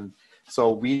 Margaret? And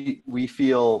so we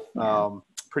feel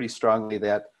pretty strongly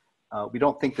that we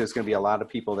don't think there's going to be a lot of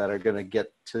people that are going to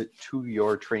get to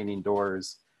your training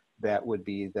doors that would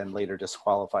be then later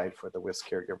disqualified for the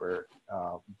WisCaregiver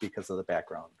because of the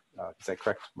background. Is that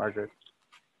correct, Margaret?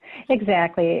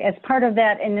 Exactly. As part of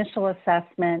that initial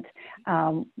assessment,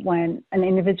 when an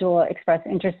individual expresses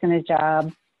interest in a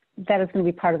job, that is going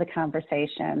to be part of the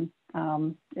conversation.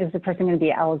 Is the person going to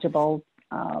be eligible,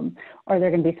 or are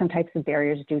there going to be some types of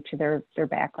barriers due to their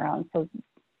background? So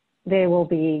they will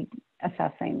be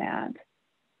assessing that.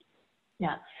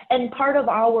 Yeah, and part of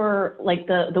our, like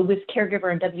the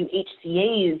WisCaregiver and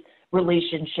WHCA's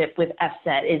relationship with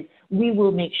FSET is we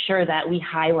will make sure that we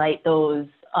highlight those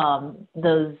items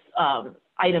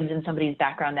in somebody's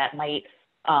background that might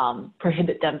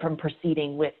prohibit them from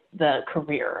proceeding with the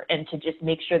career, and to just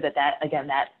make sure that again,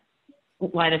 that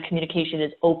line of communication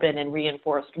is open and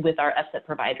reinforced with our FSET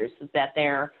providers so that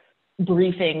they're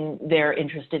briefing their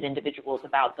interested individuals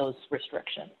about those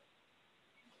restrictions.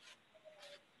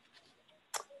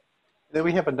 Then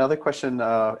we have another question,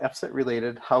 FSET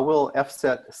related. How will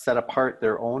FSET set apart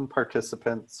their own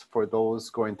participants for those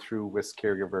going through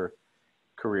WisCaregiver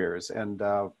careers? And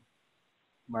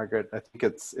Margaret, I think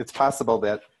it's possible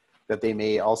that they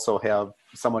may also have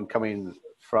someone coming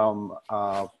from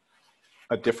a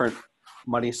different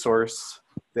money source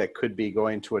that could be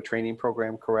going to a training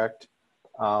program, correct?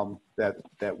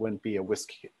 That wouldn't be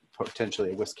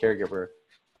potentially a WisCaregiver.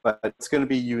 But it's going to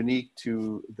be unique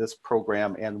to this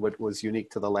program, and what was unique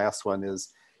to the last one is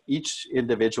each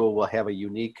individual will have a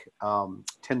unique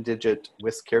 10-digit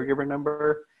WisCaregiver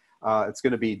number. It's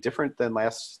going to be different than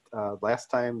last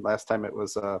time. Last time it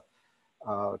was a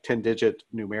 10-digit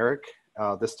numeric.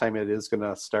 This time it is going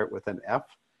to start with an F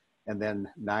and then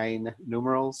 9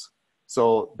 numerals.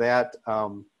 So that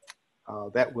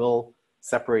that will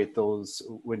separate those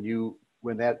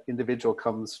when that individual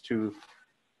comes to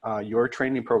your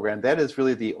training program. That is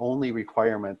really the only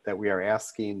requirement that we are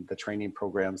asking the training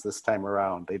programs this time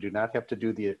around. They do not have to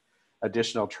do the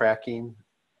additional tracking,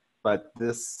 but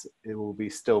it will be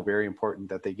still very important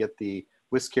that they get the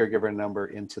WisCaregiver number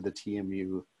into the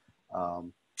TMU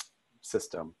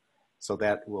system. So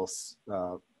that will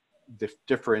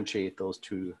differentiate those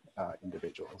two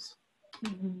individuals.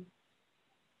 Mm-hmm.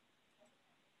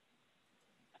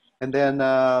 And then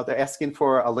they're asking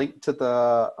for a link to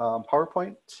the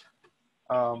PowerPoint.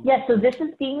 Yes, so this is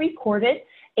being recorded,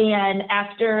 and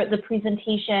after the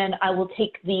presentation, I will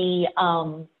take the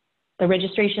the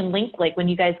registration link, like when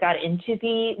you guys got into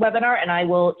the webinar, and I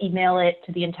will email it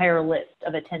to the entire list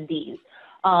of attendees.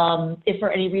 If for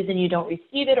any reason you don't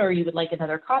receive it or you would like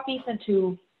another copy sent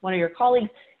to one of your colleagues,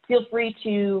 feel free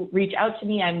to reach out to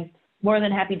me. I'm more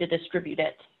than happy to distribute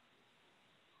it.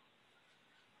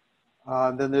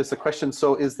 Then there's a question.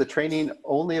 So is the training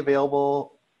only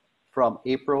available from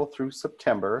April through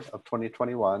September of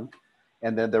 2021?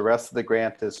 And then the rest of the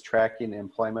grant is tracking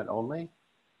employment only?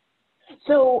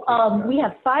 So we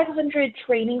have 500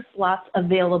 training slots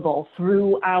available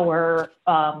through our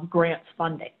grants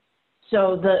funding.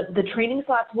 So the training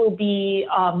slots will be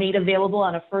made available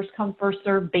on a first come, first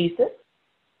served basis.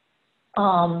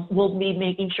 We'll be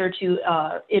making sure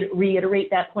to reiterate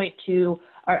that point to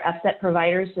our FSET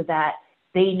providers so that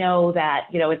they know that,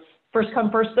 you know, it's first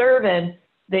come, first serve, and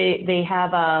they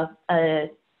have a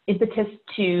impetus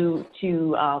to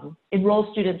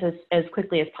enroll students as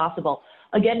quickly as possible.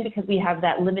 Again, because we have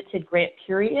that limited grant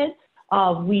period,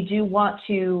 we do want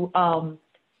to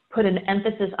put an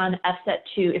emphasis on FSET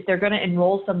to, if they're going to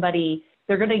enroll somebody,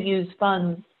 they're going to use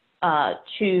funds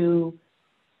to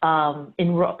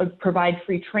provide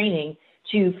free training,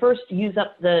 to first use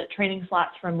up the training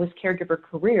slots from WisCaregiver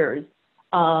Careers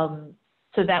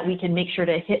so that we can make sure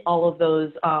to hit all of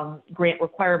those grant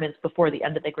requirements before the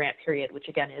end of the grant period, which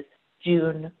again is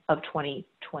June of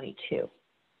 2022.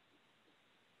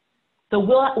 So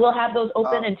we'll have those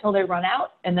open until they run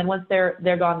out, and then once they're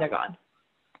gone, they're gone.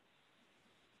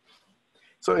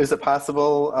 So is it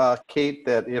possible, Kate,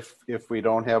 that if we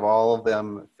don't have all of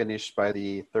them finished by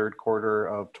the third quarter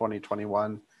of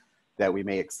 2021, that we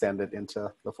may extend it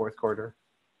into the fourth quarter?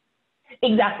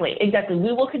 Exactly.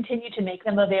 We will continue to make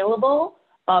them available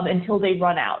until they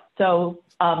run out. So,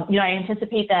 you know, I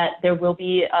anticipate that there will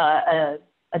be a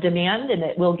demand and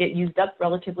it will get used up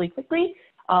relatively quickly.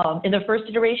 In the first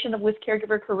iteration of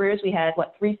WisCaregiver Careers, we had,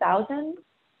 what, 3,000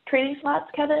 training slots,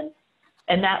 Kevin?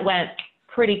 And that went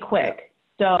pretty quick.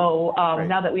 So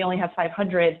now that we only have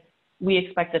 500, we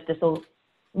expect that we'll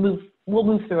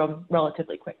move through them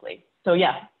relatively quickly. So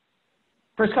yeah,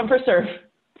 first come, first serve.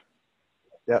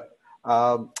 Yep.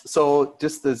 So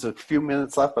just there's a few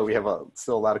minutes left, but we have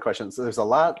still a lot of questions. So there's a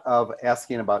lot of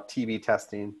asking about TB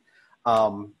testing.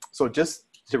 So just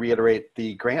to reiterate,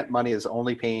 the grant money is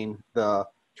only paying the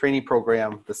training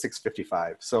program, the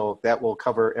 655. So that will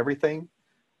cover everything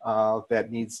that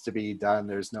needs to be done.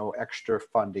 There's no extra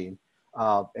funding.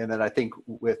 And then I think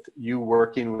with you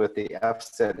working with the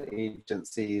FSET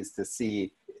agencies to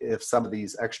see if some of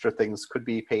these extra things could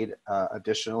be paid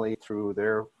additionally through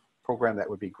their program, that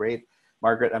would be great.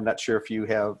 Margaret, I'm not sure if you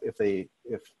have,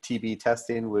 if TB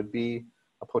testing would be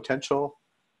a potential.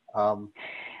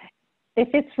 If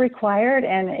it's required,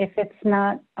 and if it's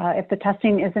not, if the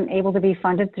testing isn't able to be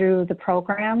funded through the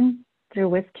program, through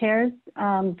WisCares,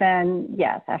 then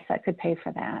yes, FSET could pay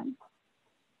for that.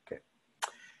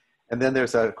 And then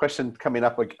there's a question coming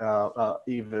up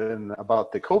even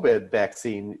about the COVID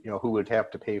vaccine, you know, who would have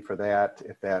to pay for that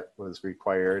if that was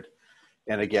required?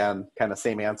 And again, kind of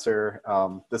same answer,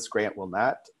 this grant will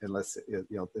not, unless, you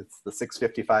know, it's the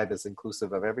 655 is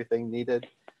inclusive of everything needed.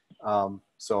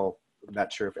 So I'm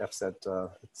not sure if FSET,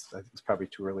 it's probably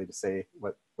too early to say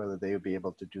whether they would be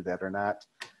able to do that or not.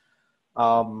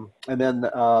 And then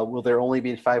will there only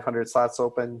be 500 slots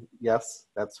open? Yes,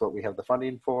 that's what we have the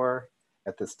funding for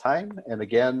at this time. And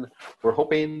again, we're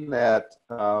hoping that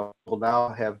we'll now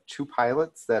have 2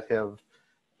 pilots that have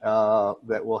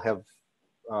that will have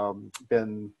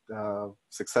been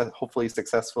hopefully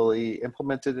successfully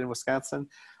implemented in Wisconsin.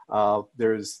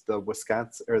 There's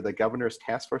the Governor's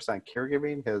Task Force on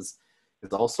Caregiving has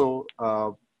also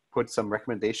put some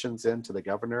recommendations into the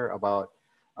governor about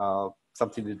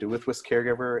something to do with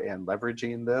WisCaregiver and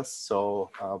leveraging this.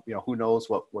 So, you know, who knows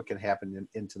what can happen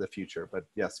into the future. But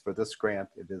yes, for this grant,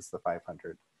 it is the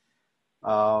 500.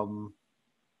 I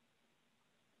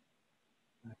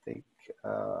think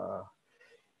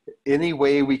any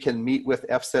way we can meet with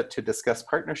FSET to discuss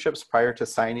partnerships prior to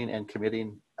signing and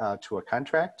committing to a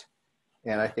contract.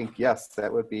 And I think, yes,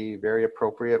 that would be very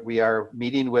appropriate. We are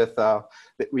meeting with,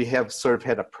 we have sort of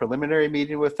had a preliminary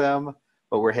meeting with them,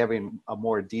 but we're having a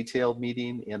more detailed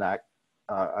meeting in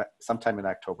sometime in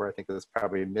October. I think it was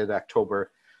probably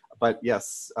mid-October. But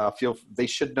yes, they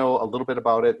should know a little bit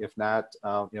about it. If not,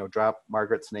 you know, drop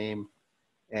Margaret's name.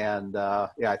 And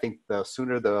yeah, I think the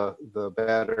sooner the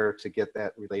better to get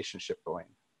that relationship going.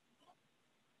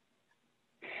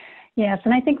 Yes,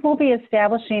 and I think we'll be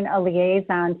establishing a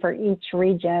liaison for each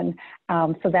region.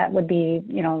 So that would be,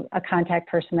 you know, a contact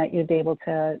person that you'd be able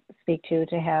to speak to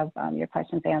have your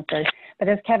questions answered. But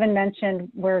as Kevin mentioned,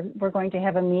 we're going to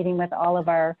have a meeting with all of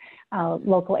our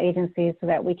local agencies so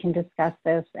that we can discuss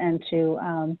this and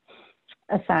to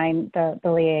assign the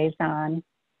liaison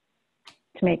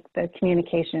to make the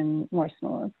communication more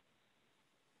smooth.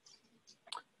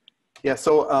 Yeah,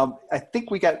 so I think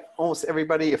we got almost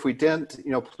everybody. If we didn't, you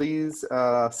know, please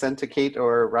send to Kate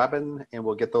or Robin and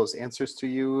we'll get those answers to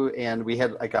you. And we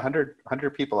had like 100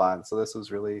 people on, so this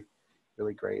was really,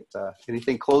 really great.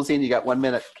 Anything closing? You got 1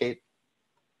 minute, Kate.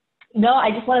 No, I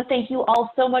just want to thank you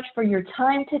all so much for your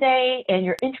time today and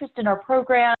your interest in our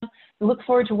program. We look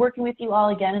forward to working with you all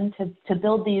again to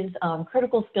build these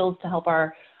critical skills to help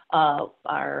our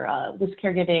WIS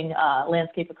caregiving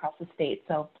landscape across the state.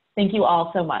 So thank you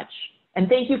all so much. And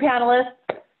thank you, panelists,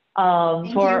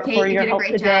 for your help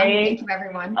today. Thank you,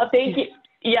 everyone. Thank you.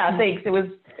 Yeah, thanks. It was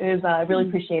I really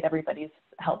appreciate everybody's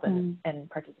help and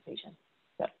participation.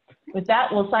 So with that,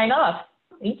 we'll sign off.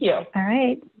 Thank you. All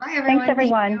right. Bye, everyone. Thanks,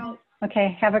 everyone.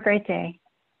 Okay, have a great day.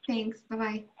 Thanks.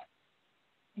 Bye-bye.